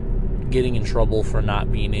getting in trouble for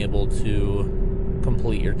not being able to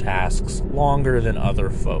complete your tasks longer than other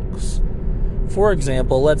folks. For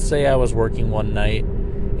example, let's say I was working one night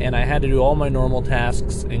and I had to do all my normal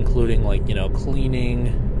tasks, including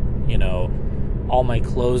cleaning, all my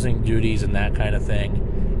closing duties and that kind of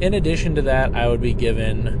thing. In addition to that, I would be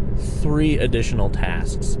given 3 additional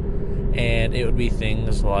tasks. And it would be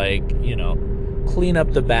things like, clean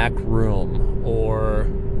up the back room, or,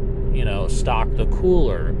 stock the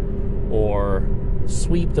cooler, or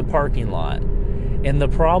sweep the parking lot. And the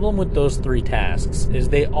problem with those 3 tasks is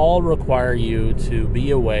they all require you to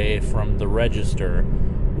be away from the register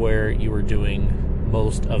where you are doing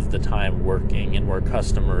most of the time working and where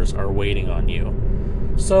customers are waiting on you.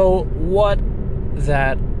 So what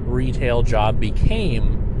that retail job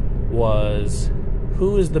became was,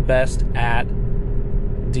 who is the best at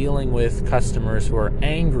dealing with customers who are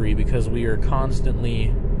angry because we are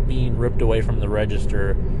constantly being ripped away from the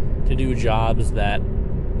register to do jobs that,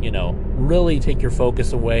 really take your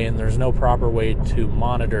focus away, and there's no proper way to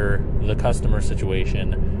monitor the customer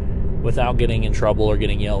situation without getting in trouble or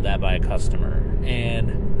getting yelled at by a customer.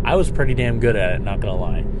 And I was pretty damn good at it, not gonna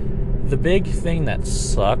lie. The big thing that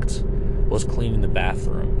sucked was cleaning the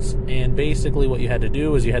bathrooms. And basically what you had to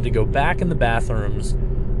do is you had to go back in the bathrooms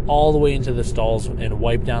all the way into the stalls and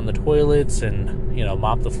wipe down the toilets and,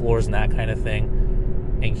 mop the floors and that kind of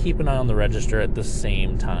thing, and keep an eye on the register at the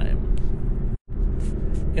same time.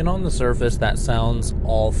 And on the surface, that sounds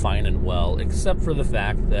all fine and well, except for the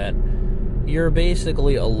fact that you're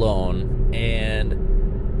basically alone and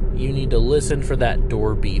you need to listen for that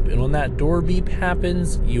door beep. And when that door beep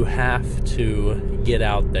happens, you have to get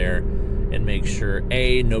out there and make sure,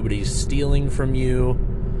 A, nobody's stealing from you,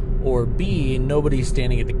 or B, nobody's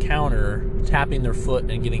standing at the counter tapping their foot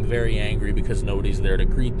and getting very angry because nobody's there to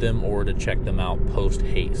greet them or to check them out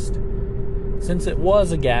post-haste. Since it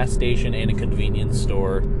was a gas station and a convenience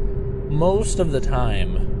store, most of the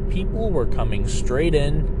time, people were coming straight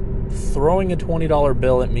in, throwing a $20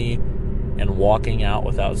 bill at me, and walking out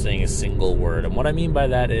without saying a single word. And what I mean by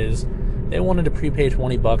that is, they wanted to prepay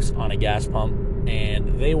 $20 on a gas pump,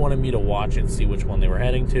 and they wanted me to watch and see which one they were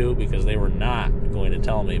heading to, because they were not going to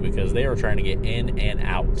tell me, because they were trying to get in and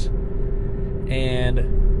out.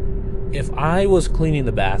 And if I was cleaning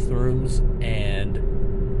the bathrooms and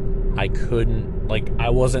I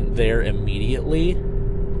wasn't there immediately,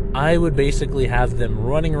 I would basically have them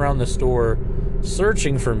running around the store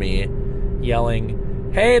searching for me, yelling,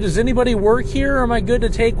 "Hey, does anybody work here? Or am I good to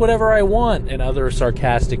take whatever I want?" And other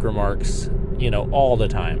sarcastic remarks, all the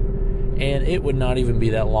time. And it would not even be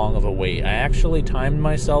that long of a wait. I actually timed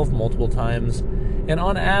myself multiple times, and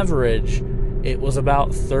on average, it was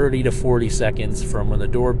about 30 to 40 seconds from when the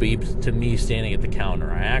door beeped to me standing at the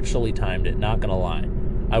counter. I actually timed it, not gonna lie.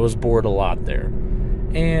 I was bored a lot there.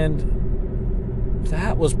 And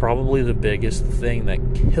that was probably the biggest thing that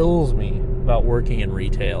kills me about working in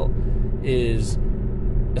retail is,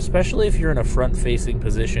 especially if you're in a front-facing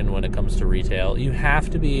position when it comes to retail, you have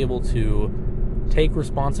to be able to take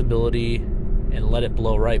responsibility and let it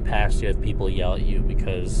blow right past you if people yell at you,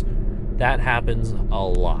 because that happens a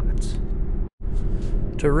lot.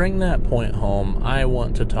 To bring that point home, I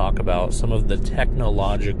want to talk about some of the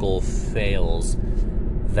technological fails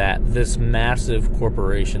that this massive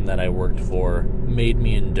corporation that I worked for made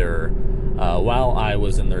me endure while I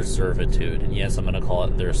was in their servitude. And yes, I'm going to call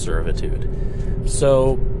it their servitude.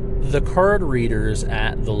 So the card readers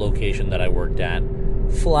at the location that I worked at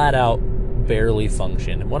flat out barely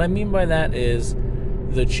functioned. And what I mean by that is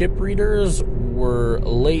the chip readers were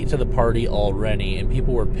late to the party already, and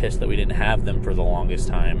people were pissed that we didn't have them for the longest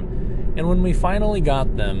time. And when we finally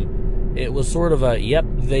got them, it was sort of a, yep,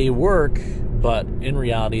 they work, but in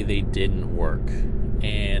reality they didn't work.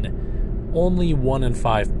 And only 1 in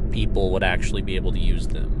 5 people would actually be able to use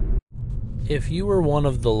them. If you were one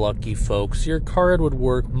of the lucky folks, your card would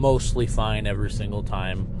work mostly fine every single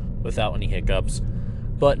time without any hiccups.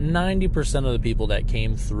 But 90% of the people that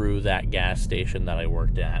came through that gas station that I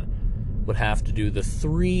worked at would have to do the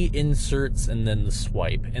 3 inserts and then the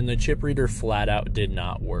swipe. And the chip reader flat out did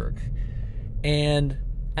not work. And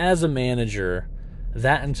as a manager,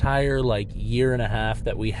 that entire year and a half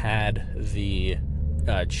that we had the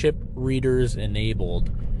chip readers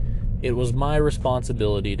enabled, it was my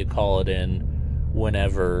responsibility to call it in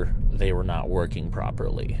whenever they were not working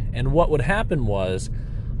properly. And what would happen was,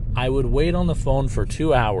 I would wait on the phone for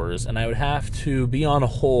 2 hours, and I would have to be on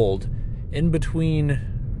hold in between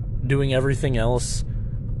doing everything else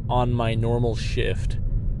on my normal shift.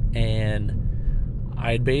 And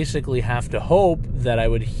I'd basically have to hope that I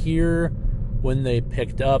would hear when they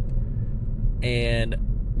picked up and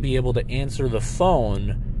be able to answer the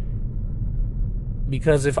phone.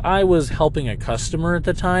 Because if I was helping a customer at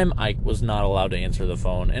the time, I was not allowed to answer the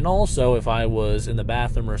phone. And also, if I was in the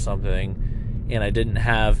bathroom or something and I didn't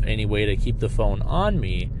have any way to keep the phone on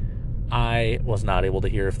me, I was not able to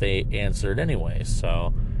hear if they answered anyway.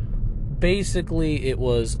 So basically, it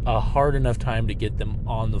was a hard enough time to get them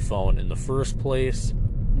on the phone in the first place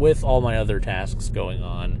with all my other tasks going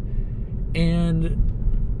on.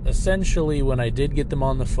 And essentially, when I did get them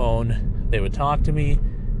on the phone, they would talk to me,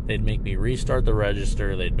 they'd make me restart the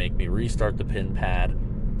register, they'd make me restart the PIN pad,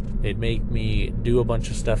 they'd make me do a bunch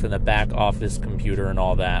of stuff in the back office computer and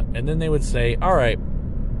all that. And then they would say, all right,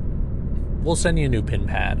 we'll send you a new PIN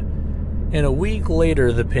pad. And a week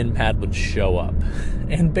later, the PIN pad would show up.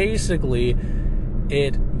 And basically,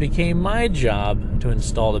 it became my job to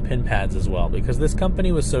install the PIN pads as well, because this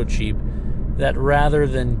company was so cheap that rather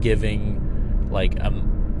than giving a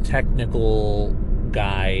technical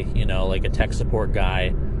guy, a tech support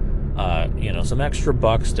guy, some extra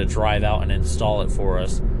bucks to drive out and install it for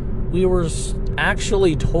us, we were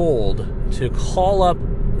actually told to call up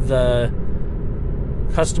the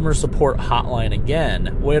customer support hotline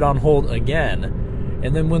again, wait on hold again,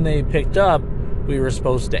 and then when they picked up, we were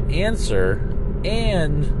supposed to answer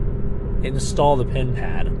and install the PIN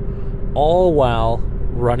pad, all while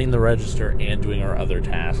running the register and doing our other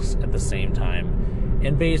tasks at the same time.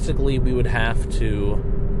 And basically, we would have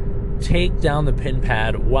to take down the PIN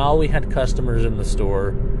pad while we had customers in the store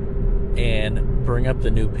and bring up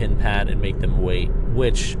the new PIN pad and make them wait,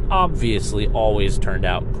 which obviously always turned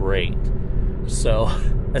out great. So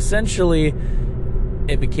essentially,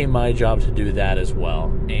 it became my job to do that as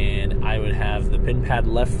well. And I would have the PIN pad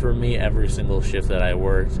left for me every single shift that I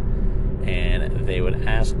worked, and they would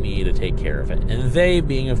ask me to take care of it. And they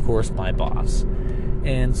being, of course, my boss.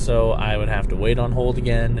 And so I would have to wait on hold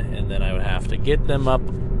again, and then I would have to get them up,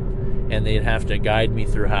 and they'd have to guide me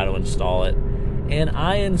through how to install it. And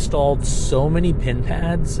I installed so many PIN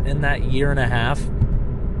pads in that year and a half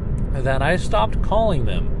that I stopped calling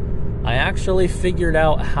them. I actually figured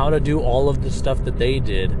out how to do all of the stuff that they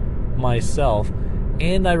did myself,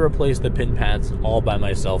 and I replaced the PIN pads all by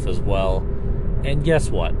myself as well. And guess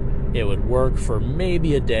what? It would work for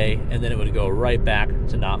maybe a day, and then it would go right back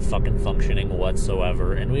to not fucking functioning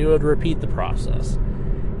whatsoever, and we would repeat the process.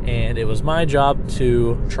 And it was my job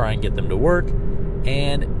to try and get them to work,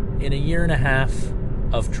 and in a year and a half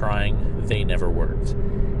of trying, they never worked.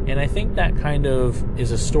 And I think that kind of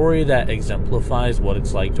is a story that exemplifies what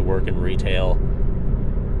it's like to work in retail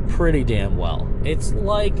pretty damn well. It's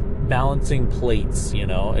like balancing plates, you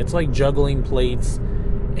know? It's like juggling plates,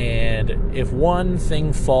 and if one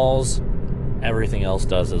thing falls, everything else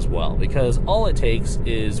does as well. Because all it takes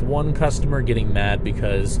is one customer getting mad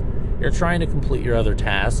because you're trying to complete your other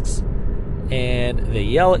tasks, and they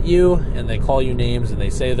yell at you, and they call you names, and they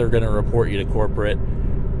say they're going to report you to corporate,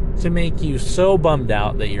 to make you so bummed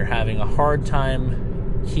out that you're having a hard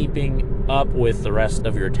time keeping up with the rest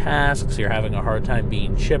of your tasks. You're having a hard time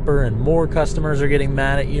being chipper, and more customers are getting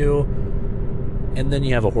mad at you, and then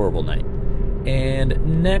you have a horrible night.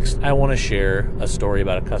 And next, I want to share a story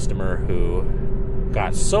about a customer who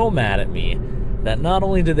got so mad at me that not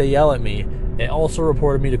only did they yell at me, they also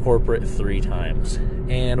reported me to corporate 3 times.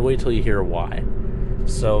 And wait till you hear why.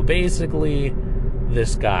 So basically,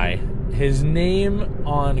 this guy, his name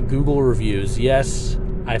on Google Reviews, yes,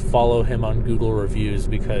 I follow him on Google Reviews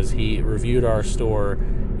because he reviewed our store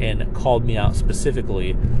and called me out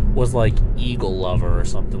specifically, was like Eagle Lover or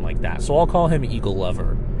something like that. So I'll call him Eagle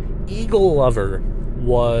Lover. Eagle Lover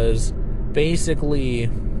was basically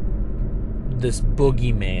this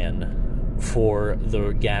boogeyman for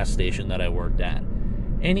the gas station that I worked at.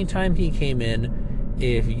 Anytime he came in,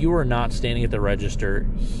 if you were not standing at the register,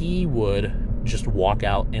 he would just walk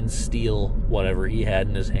out and steal whatever he had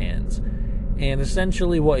in his hands. And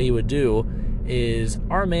essentially what he would do is,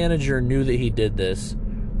 our manager knew that he did this,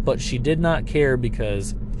 but she did not care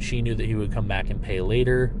because she knew that he would come back and pay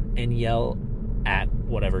later and yell at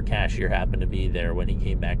whatever cashier happened to be there when he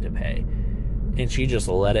came back to pay. And she just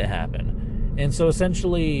let it happen. And so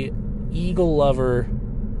essentially, Eagle Lover,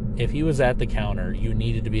 if he was at the counter, you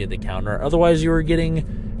needed to be at the counter. Otherwise, you were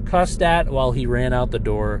getting cussed at while he ran out the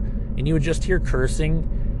door, and you would just hear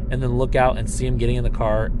cursing and then look out and see him getting in the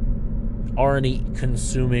car, already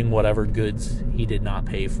consuming whatever goods he did not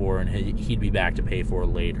pay for, and he'd be back to pay for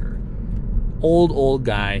later. Old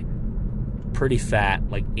guy, pretty fat,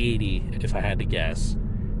 like 80 if I had to guess.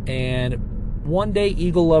 And one day,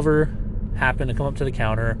 Eagle Lover happened to come up to the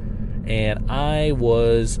counter, and I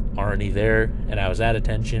was already there, and I was at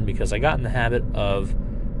attention because I got in the habit of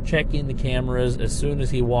checking the cameras as soon as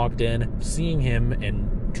he walked in, seeing him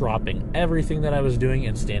and dropping everything that I was doing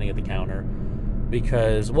and standing at the counter.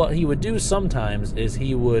 Because what he would do sometimes is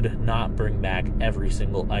he would not bring back every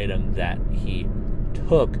single item that he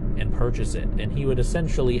took and purchase it. And he would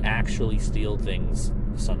essentially actually steal things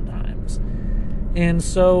sometimes. And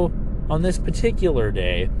so on this particular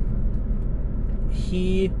day,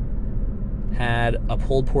 he had a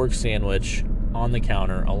pulled pork sandwich on the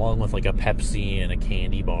counter along with like a Pepsi and a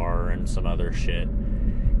candy bar and some other shit.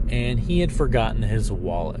 And he had forgotten his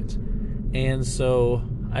wallet. And so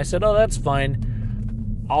I said, oh, that's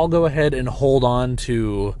fine. I'll go ahead and hold on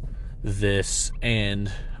to this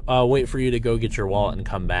and wait for you to go get your wallet and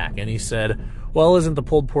come back. And he said, well, isn't the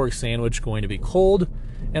pulled pork sandwich going to be cold?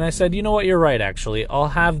 And I said, you know what, you're right, actually. I'll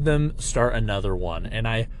have them start another one. And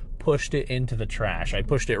I pushed it into the trash. I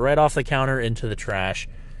pushed it right off the counter into the trash,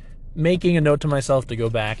 making a note to myself to go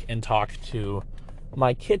back and talk to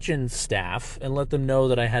my kitchen staff and let them know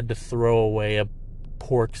that I had to throw away a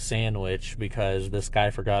pork sandwich because this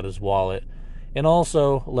guy forgot his wallet. And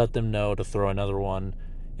also let them know to throw another one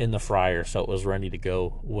in the fryer so it was ready to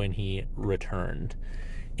go when he returned.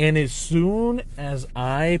 And as soon as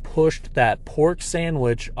I pushed that pork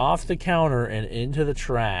sandwich off the counter and into the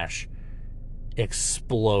trash,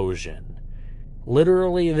 explosion.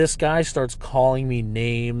 Literally, this guy starts calling me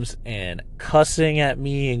names and cussing at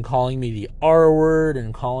me and calling me the R word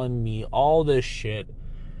and calling me all this shit.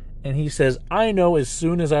 And he says, I know as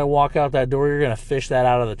soon as I walk out that door, you're going to fish that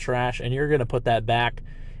out of the trash and you're going to put that back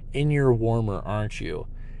in your warmer, aren't you?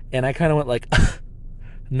 And I kind of went like,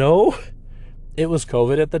 no. It was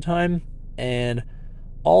COVID at the time, and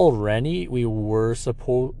already we were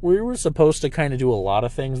supposed to kind of do a lot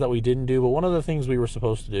of things that we didn't do, but one of the things we were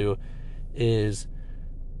supposed to do is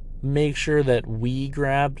make sure that we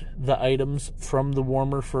grabbed the items from the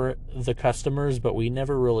warmer for the customers, but we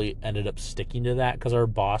never really ended up sticking to that because our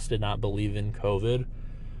boss did not believe in COVID.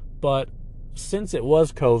 But since it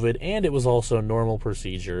was COVID and it was also a normal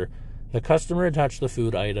procedure, the customer had touched the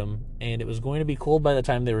food item and it was going to be cold by the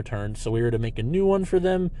time they returned, so we were to make a new one for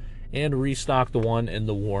them and restock the one in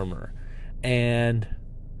the warmer. And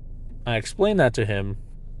I explained that to him,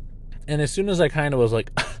 and as soon as I kind of was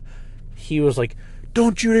like, he was like,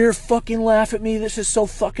 don't you dare fucking laugh at me. This is so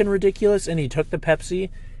fucking ridiculous. And he took the Pepsi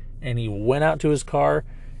and he went out to his car,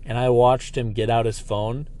 and I watched him get out his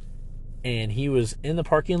phone, and he was in the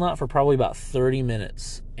parking lot for probably about 30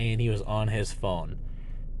 minutes, and he was on his phone.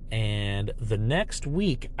 And the next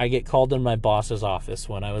week, I get called in my boss's office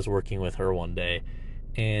when I was working with her one day,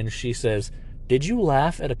 and she says, did you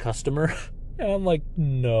laugh at a customer? And I'm like,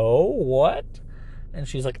 no, what? And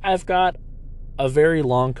she's like, I've got a very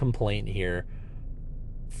long complaint here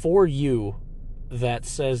for you that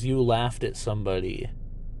says you laughed at somebody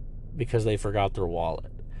because they forgot their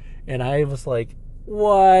wallet. And I was like,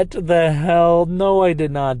 what the hell? No, I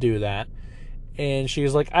did not do that. And she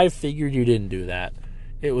was like, I figured you didn't do that.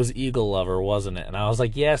 It was Eagle Lover, wasn't it? And I was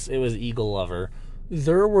like, yes, it was Eagle Lover.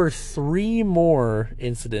 There were 3 more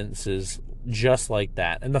incidences just like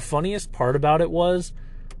that. And the funniest part about it was,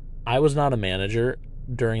 I was not a manager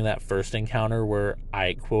during that first encounter where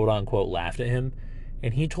I quote-unquote laughed at him.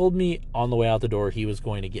 And he told me on the way out the door he was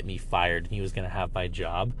going to get me fired and he was going to have my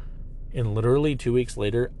job. And literally 2 weeks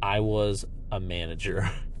later, I was a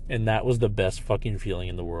manager. And that was the best fucking feeling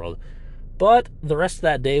in the world. But the rest of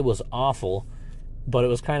that day was awful. But it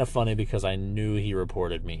was kind of funny because I knew he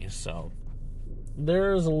reported me. So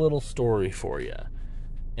there's a little story for you.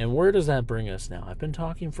 And where does that bring us now? I've been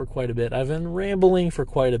talking for quite a bit. I've been rambling for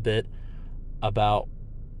quite a bit about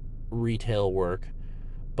retail work.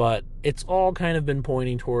 But it's all kind of been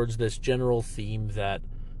pointing towards this general theme that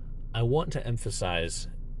I want to emphasize.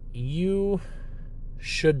 You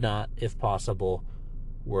should not, if possible,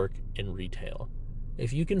 work in retail.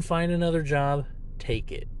 If you can find another job,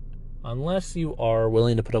 take it. Unless you are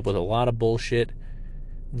willing to put up with a lot of bullshit,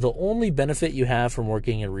 the only benefit you have from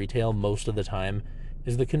working in retail most of the time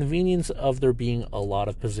is the convenience of there being a lot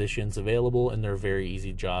of positions available and they're very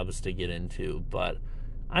easy jobs to get into. But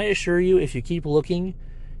I assure you, if you keep looking,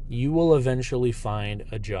 you will eventually find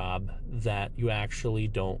a job that you actually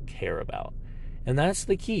don't care about. And that's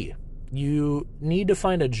the key. You need to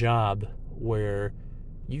find a job where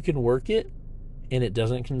you can work it and it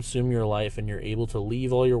doesn't consume your life and you're able to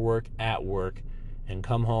leave all your work at work and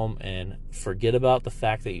come home and forget about the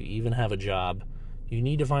fact that you even have a job. You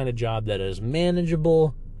need to find a job that is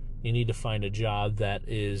manageable. You need to find a job that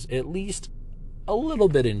is at least a little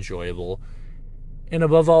bit enjoyable. And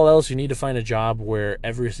above all else, you need to find a job where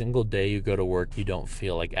every single day you go to work, you don't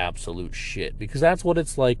feel like absolute shit. Because that's what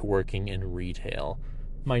it's like working in retail.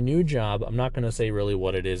 My new job, I'm not going to say really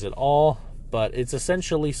what it is at all, but it's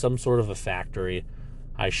essentially some sort of a factory.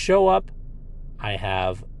 I show up, I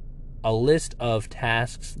have a list of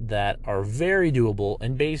tasks that are very doable,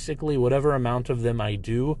 and basically whatever amount of them I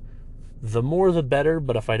do, the more the better,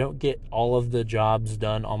 but if I don't get all of the jobs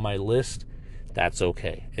done on my list, that's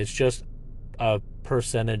okay. It's just a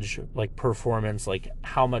percentage, like performance, like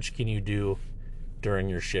how much can you do during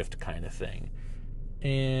your shift kind of thing.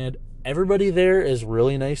 And everybody there is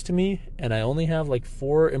really nice to me, and I only have like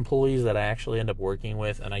 4 employees that I actually end up working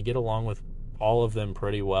with, and I get along with all of them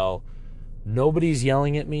pretty well. Nobody's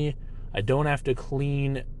yelling at me. I don't have to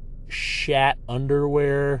clean shat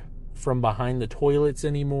underwear from behind the toilets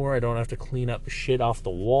anymore. I don't have to clean up shit off the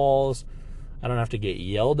walls. I don't have to get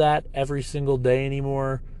yelled at every single day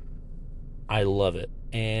anymore. I love it.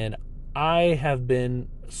 And I have been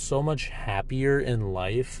so much happier in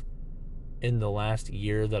life in the last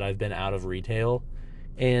year that I've been out of retail.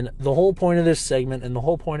 And the whole point of this segment and the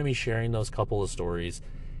whole point of me sharing those couple of stories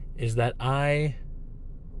is that I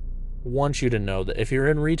want you to know that if you're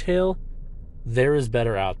in retail, there is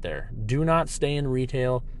better out there. Do not stay in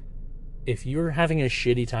retail. If you're having a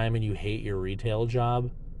shitty time and you hate your retail job,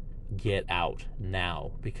 get out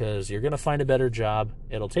now, because you're going to find a better job.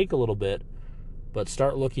 It'll take a little bit, but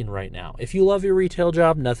start looking right now. If you love your retail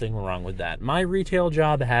job, nothing wrong with that. My retail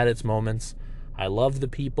job had its moments. I loved the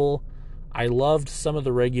people. I loved some of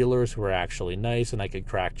the regulars who were actually nice and I could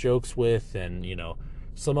crack jokes with, and, you know,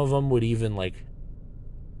 some of them would even, like,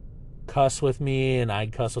 cuss with me and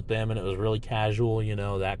I'd cuss with them, and it was really casual, you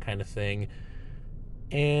know, that kind of thing.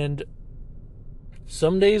 And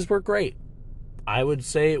some days were great. I would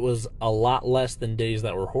say it was a lot less than days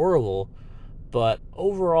that were horrible, but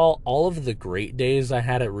overall, all of the great days I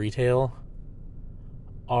had at retail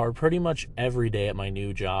are pretty much every day at my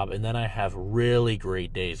new job, and then I have really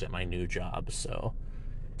great days at my new job. So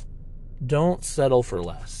don't settle for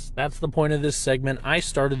less. That's the point of this segment. I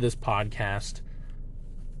started this podcast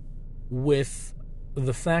with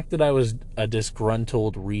the fact that I was a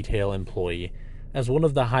disgruntled retail employee as one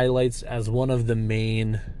of the highlights, as one of the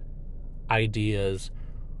main ideas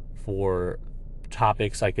for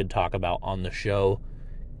topics I could talk about on the show.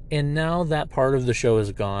 And now that part of the show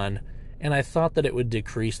is gone, and I thought that it would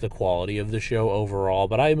decrease the quality of the show overall,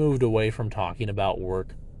 but I moved away from talking about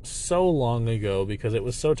work so long ago because it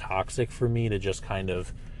was so toxic for me to just kind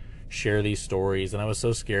of share these stories, and I was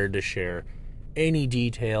so scared to share any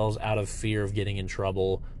details out of fear of getting in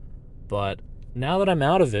trouble. But now that I'm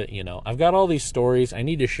out of it, I've got all these stories. I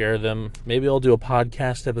need to share them. Maybe I'll do a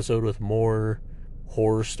podcast episode with more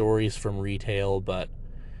horror stories from retail, but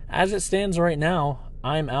as it stands right now,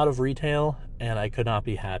 I'm out of retail, and I could not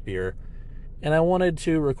be happier. And I wanted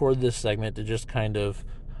to record this segment to just kind of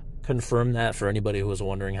confirm that for anybody who was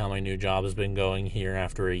wondering how my new job has been going here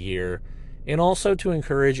after a year, and also to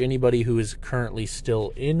encourage anybody who is currently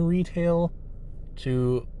still in retail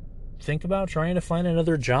to think about trying to find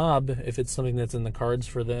another job if it's something that's in the cards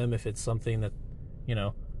for them, if it's something that,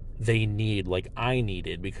 they need, like I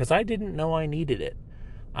needed, because I didn't know I needed it.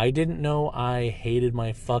 I didn't know I hated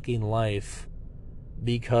my fucking life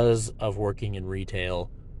because of working in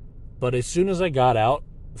retail. But as soon as I got out,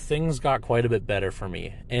 things got quite a bit better for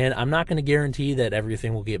me. And I'm not going to guarantee that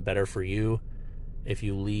everything will get better for you if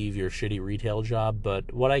you leave your shitty retail job.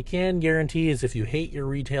 But what I can guarantee is if you hate your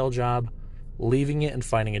retail job, leaving it and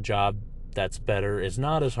finding a job that's better is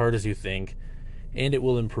not as hard as you think, and it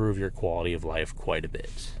will improve your quality of life quite a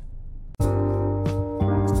bit.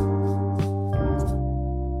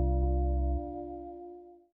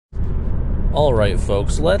 Alright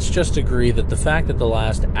folks, let's just agree that the fact that the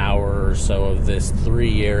last hour or so of this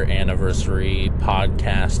 3-year anniversary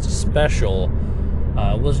podcast special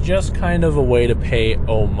was just kind of a way to pay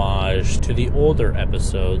homage to the older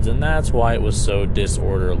episodes, and that's why it was so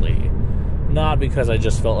disorderly. Not because I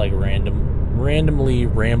just felt like randomly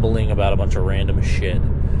rambling about a bunch of random shit.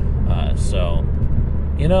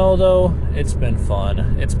 Though, it's been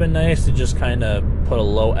fun. It's been nice to just kind of put a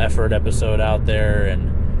low-effort episode out there,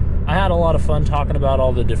 and I had a lot of fun talking about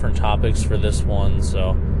all the different topics for this one,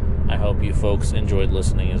 so I hope you folks enjoyed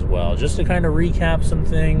listening as well. Just to kind of recap some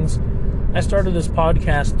things, I started this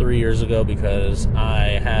podcast 3 years ago because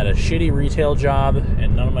I had a shitty retail job,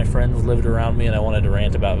 and none of my friends lived around me, and I wanted to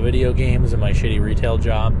rant about video games and my shitty retail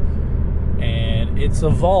job. And it's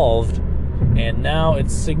evolved, and now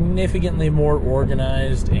it's significantly more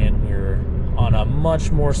organized, and we're on a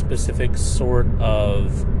much more specific sort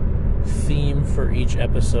of theme for each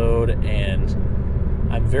episode, and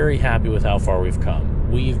I'm very happy with how far we've come.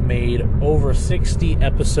 We've made over 60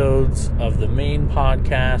 episodes of the main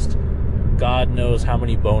podcast, God knows how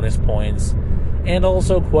many bonus points, and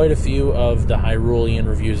also quite a few of the Hyrulean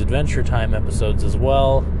Reviews Adventure Time episodes as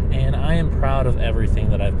well, and I am proud of everything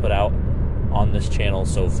that I've put out on this channel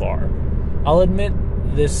so far. I'll admit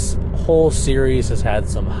this whole series has had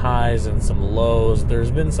some highs and some lows. There's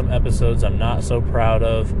been some episodes I'm not so proud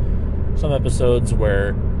of, some episodes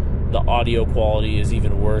where the audio quality is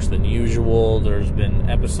even worse than usual. There's been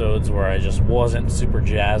episodes where I just wasn't super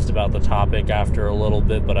jazzed about the topic after a little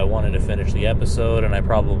bit, but I wanted to finish the episode, and I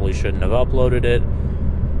probably shouldn't have uploaded it.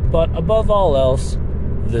 But above all else,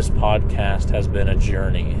 this podcast has been a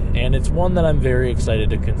journey, and it's one that I'm very excited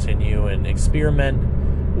to continue and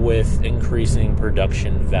experiment with increasing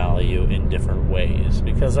production value in different ways,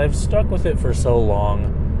 because I've stuck with it for so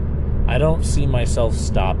long. I don't see myself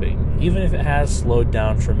stopping. Even if it has slowed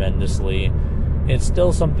down tremendously, it's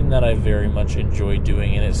still something that I very much enjoy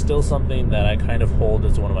doing, and it's still something that I kind of hold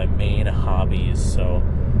as one of my main hobbies, so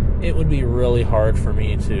it would be really hard for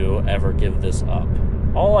me to ever give this up.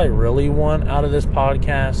 All I really want out of this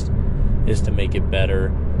podcast is to make it better,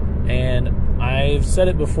 and I've said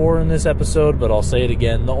it before in this episode, but I'll say it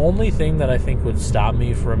again. The only thing that I think would stop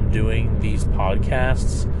me from doing these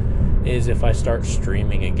podcasts is if I start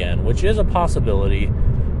streaming again, which is a possibility,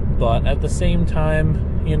 but at the same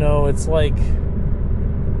time, it's like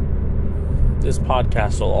this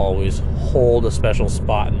podcast will always hold a special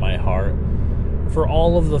spot in my heart for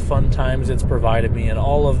all of the fun times it's provided me and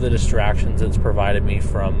all of the distractions it's provided me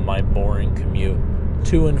from my boring commute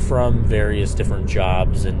to and from various different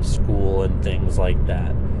jobs and school and things like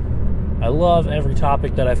that. I love every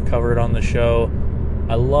topic that I've covered on the show.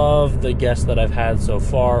 I love the guests that I've had so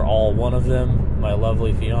far, all one of them, my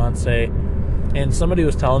lovely fiance. And somebody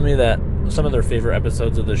was telling me that some of their favorite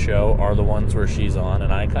episodes of the show are the ones where she's on,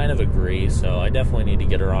 and I kind of agree, so I definitely need to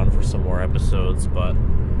get her on for some more episodes, but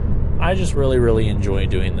I just really, really enjoy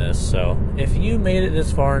doing this. So if you made it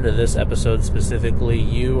this far into this episode specifically,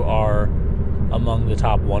 you are among the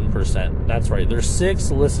top 1%. That's right, there's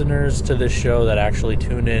 6 listeners to this show that actually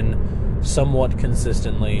tune in somewhat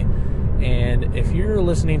consistently, and if you're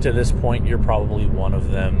listening to this point, you're probably one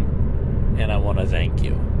of them, and I want to thank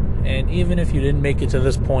you. And even if you didn't make it to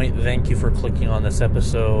this point, thank you for clicking on this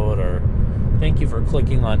episode, or thank you for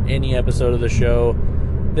clicking on any episode of the show.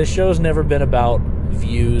 this show's never been about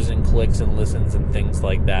views and clicks and listens and things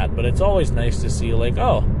like that, but it's always nice to see, like,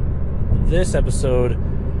 oh, this episode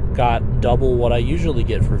got double what I usually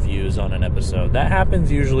get for views on an episode. That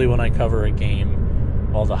happens usually when I cover a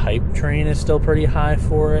game while the hype train is still pretty high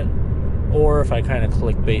for it, or if I kind of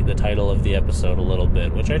clickbait the title of the episode a little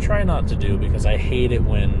bit, which I try not to do because I hate it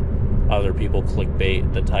when other people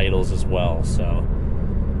clickbait the titles as well. So,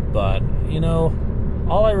 but,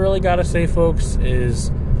 all I really gotta say, folks,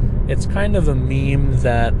 is it's kind of a meme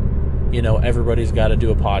that, everybody's got to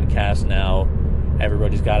do a podcast now.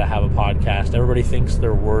 Everybody's got to have a podcast. Everybody thinks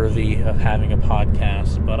they're worthy of having a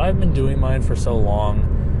podcast, but I've been doing mine for so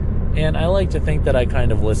long, and I like to think that I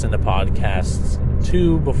kind of listened to podcasts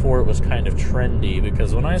too before it was kind of trendy,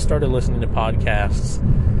 because when I started listening to podcasts,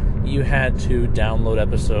 you had to download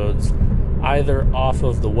episodes either off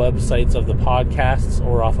of the websites of the podcasts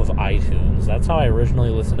or off of iTunes. That's how I originally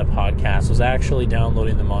listened to podcasts, was actually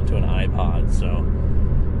downloading them onto an iPod. So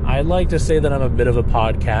I'd like to say that I'm a bit of a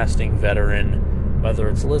podcasting veteran, whether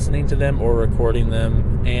it's listening to them or recording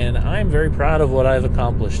them, and I'm very proud of what I've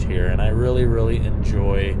accomplished here, and I really, really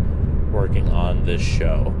enjoy working on this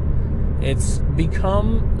show. It's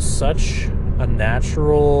become such a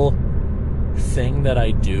natural thing that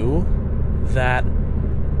I do that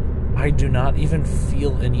I do not even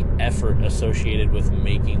feel any effort associated with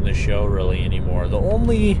making the show really anymore. The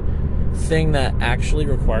only thing that actually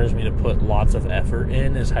requires me to put lots of effort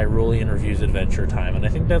in is Hyrulean Reviews Adventure Time, and I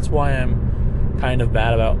think that's why I'm kind of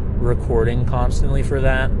bad about recording constantly for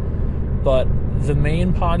that. But the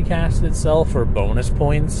main podcast itself, or bonus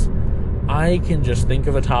points, I can just think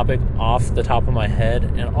of a topic off the top of my head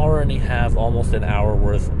and already have almost an hour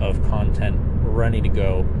worth of content ready to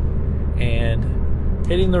go. And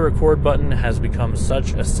hitting the record button has become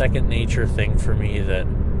such a second nature thing for me that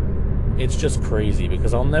it's just crazy,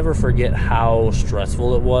 because I'll never forget how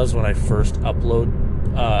stressful it was when I first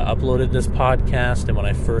uploaded this podcast and when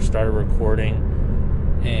I first started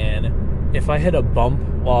recording. And if I hit a bump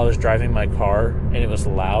while I was driving my car and it was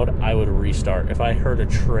loud, I would restart. If I heard a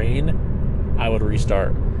train, I would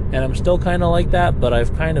restart. And I'm still kind of like that, but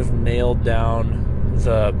I've kind of nailed down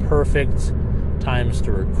the perfect times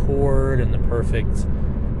to record and the perfect,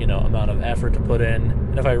 amount of effort to put in.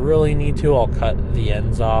 And if I really need to, I'll cut the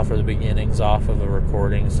ends off or the beginnings off of a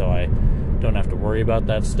recording so I don't have to worry about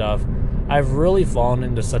that stuff. I've really fallen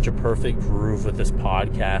into such a perfect groove with this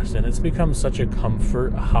podcast, and it's become such a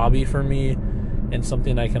comfort hobby for me and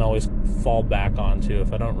something I can always fall back onto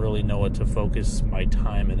if I don't really know what to focus my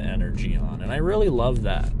time and energy on. And I really love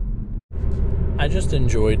that. I just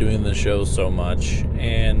enjoy doing the show so much,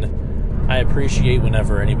 and I appreciate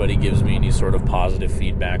whenever anybody gives me any sort of positive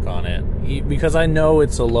feedback on it, because I know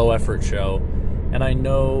it's a low effort show, and I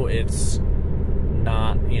know it's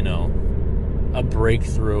not, a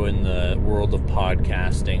breakthrough in the world of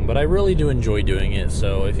podcasting, but I really do enjoy doing it.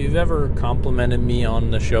 So if you've ever complimented me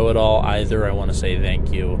on the show at all, either, I want to say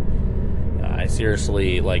thank you. I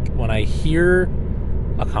seriously, when I hear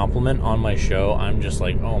a compliment on my show, I'm just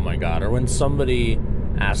like, oh my god. Or when somebody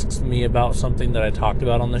asks me about something that I talked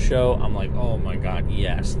about on the show, I'm like, oh my god,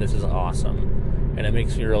 yes, this is awesome. And it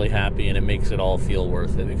makes me really happy, and it makes it all feel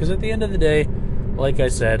worth it. Because at the end of the day, like I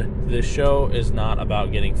said, this show is not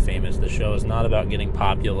about getting famous. The show is not about getting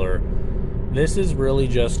popular. This is really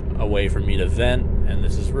just a way for me to vent, and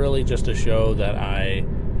this is really just a show that I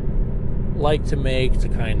like to make to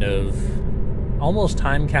kind of almost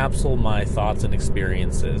time capsule my thoughts and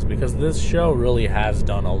experiences, because this show really has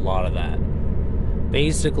done a lot of that.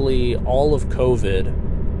 Basically, all of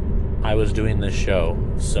COVID, I was doing this show,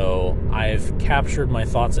 so I've captured my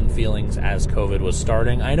thoughts and feelings as COVID was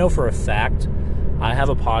starting. I know for a fact I have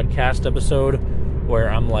a podcast episode where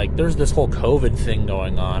I'm like, there's this whole COVID thing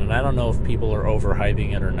going on, and I don't know if people are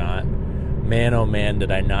overhyping it or not. Man, oh man,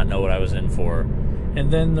 did I not know what I was in for.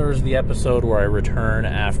 And then there's the episode where I return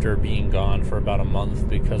after being gone for about a month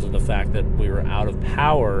because of the fact that we were out of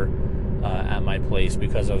power at my place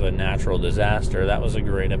because of a natural disaster. That was a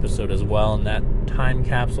great episode as well, and that time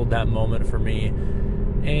capsuled that moment for me.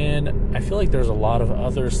 And I feel like there's a lot of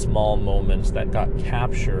other small moments that got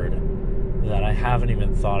captured that I haven't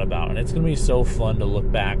even thought about. And it's going to be so fun to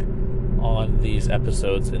look back on these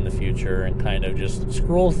episodes in the future and kind of just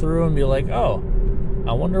scroll through and be like, oh,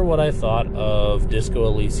 I wonder what I thought of Disco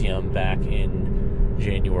Elysium back in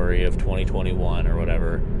January of 2021 or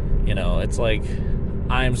whatever. It's like,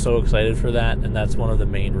 I'm so excited for that, and that's one of the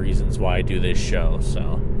main reasons why I do this show.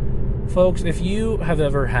 So, folks, if you have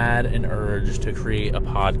ever had an urge to create a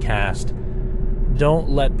podcast, don't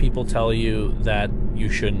let people tell you that you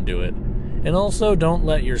shouldn't do it. And also, don't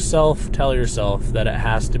let yourself tell yourself that it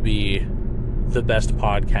has to be the best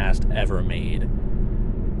podcast ever made.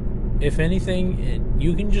 If anything,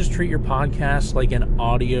 you can just treat your podcast like an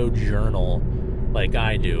audio journal, like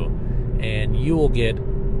I do, and you will get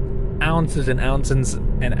ounces and ounces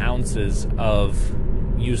and ounces of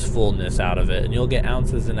usefulness out of it, and you'll get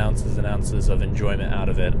ounces and ounces and ounces of enjoyment out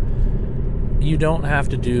of it. You don't have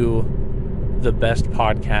to do the best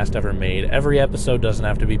podcast ever made. Every episode doesn't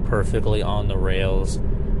have to be perfectly on the rails.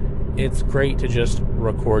 It's great to just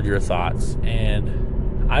record your thoughts,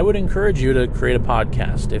 and I would encourage you to create a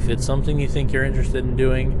podcast. If it's something you think you're interested in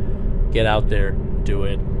doing, get out there, do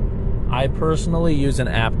it. I personally use an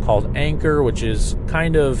app called Anchor, which is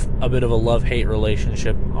kind of a bit of a love-hate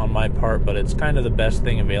relationship on my part, but it's kind of the best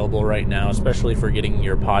thing available right now, especially for getting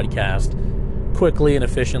your podcast quickly and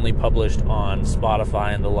efficiently published on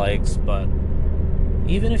Spotify and the likes. But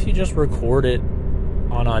even if you just record it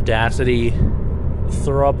on Audacity,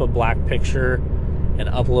 throw up a black picture and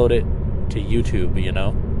upload it to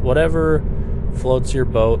YouTube, whatever floats your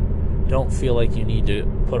boat. Don't feel like you need to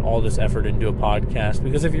put all this effort into a podcast,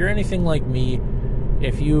 because if you're anything like me,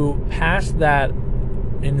 if you pass that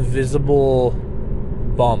invisible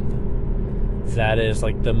bump that is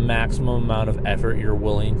like the maximum amount of effort you're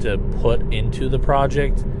willing to put into the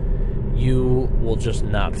project, you will just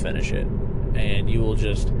not finish it, and you will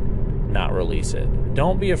just not release it.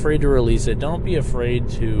 Don't be afraid to release it. Don't be afraid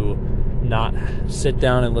to not sit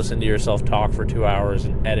down and listen to yourself talk for 2 hours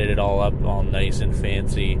and edit it all up all nice and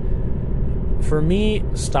fancy. For me,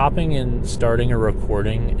 stopping and starting a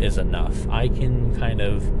recording is enough. I can kind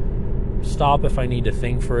of stop if I need to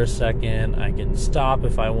think for a second. I can stop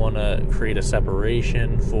if I want to create a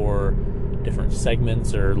separation for different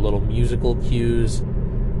segments or little musical cues.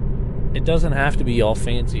 It doesn't have to be all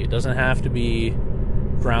fancy. It doesn't have to be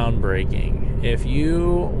groundbreaking. If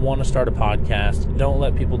you want to start a podcast, don't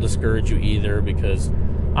let people discourage you either, because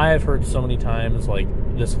I have heard so many times like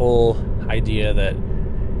this whole idea that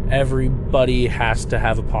everybody has to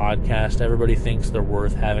have a podcast. Everybody thinks they're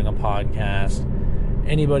worth having a podcast.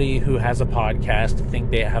 Anybody who has a podcast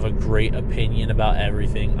think they have a great opinion about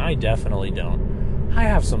everything. I definitely don't. I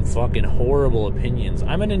have some fucking horrible opinions.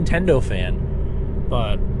 I'm a Nintendo fan,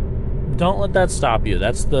 but don't let that stop you.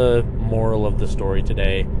 That's the moral of the story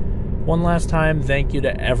today. One last time, thank you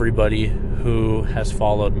to everybody who has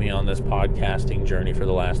followed me on this podcasting journey for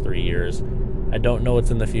the last 3 years. I don't know what's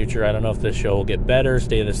in the future. I don't know if this show will get better,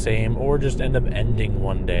 stay the same, or just end up ending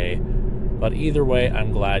one day. But either way,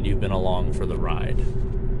 I'm glad you've been along for the ride.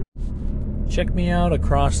 Check me out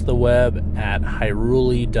across the web at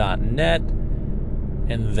hyrule.net.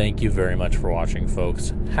 And thank you very much for watching,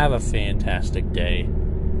 folks. Have a fantastic day.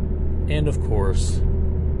 And of course,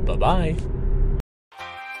 bye-bye.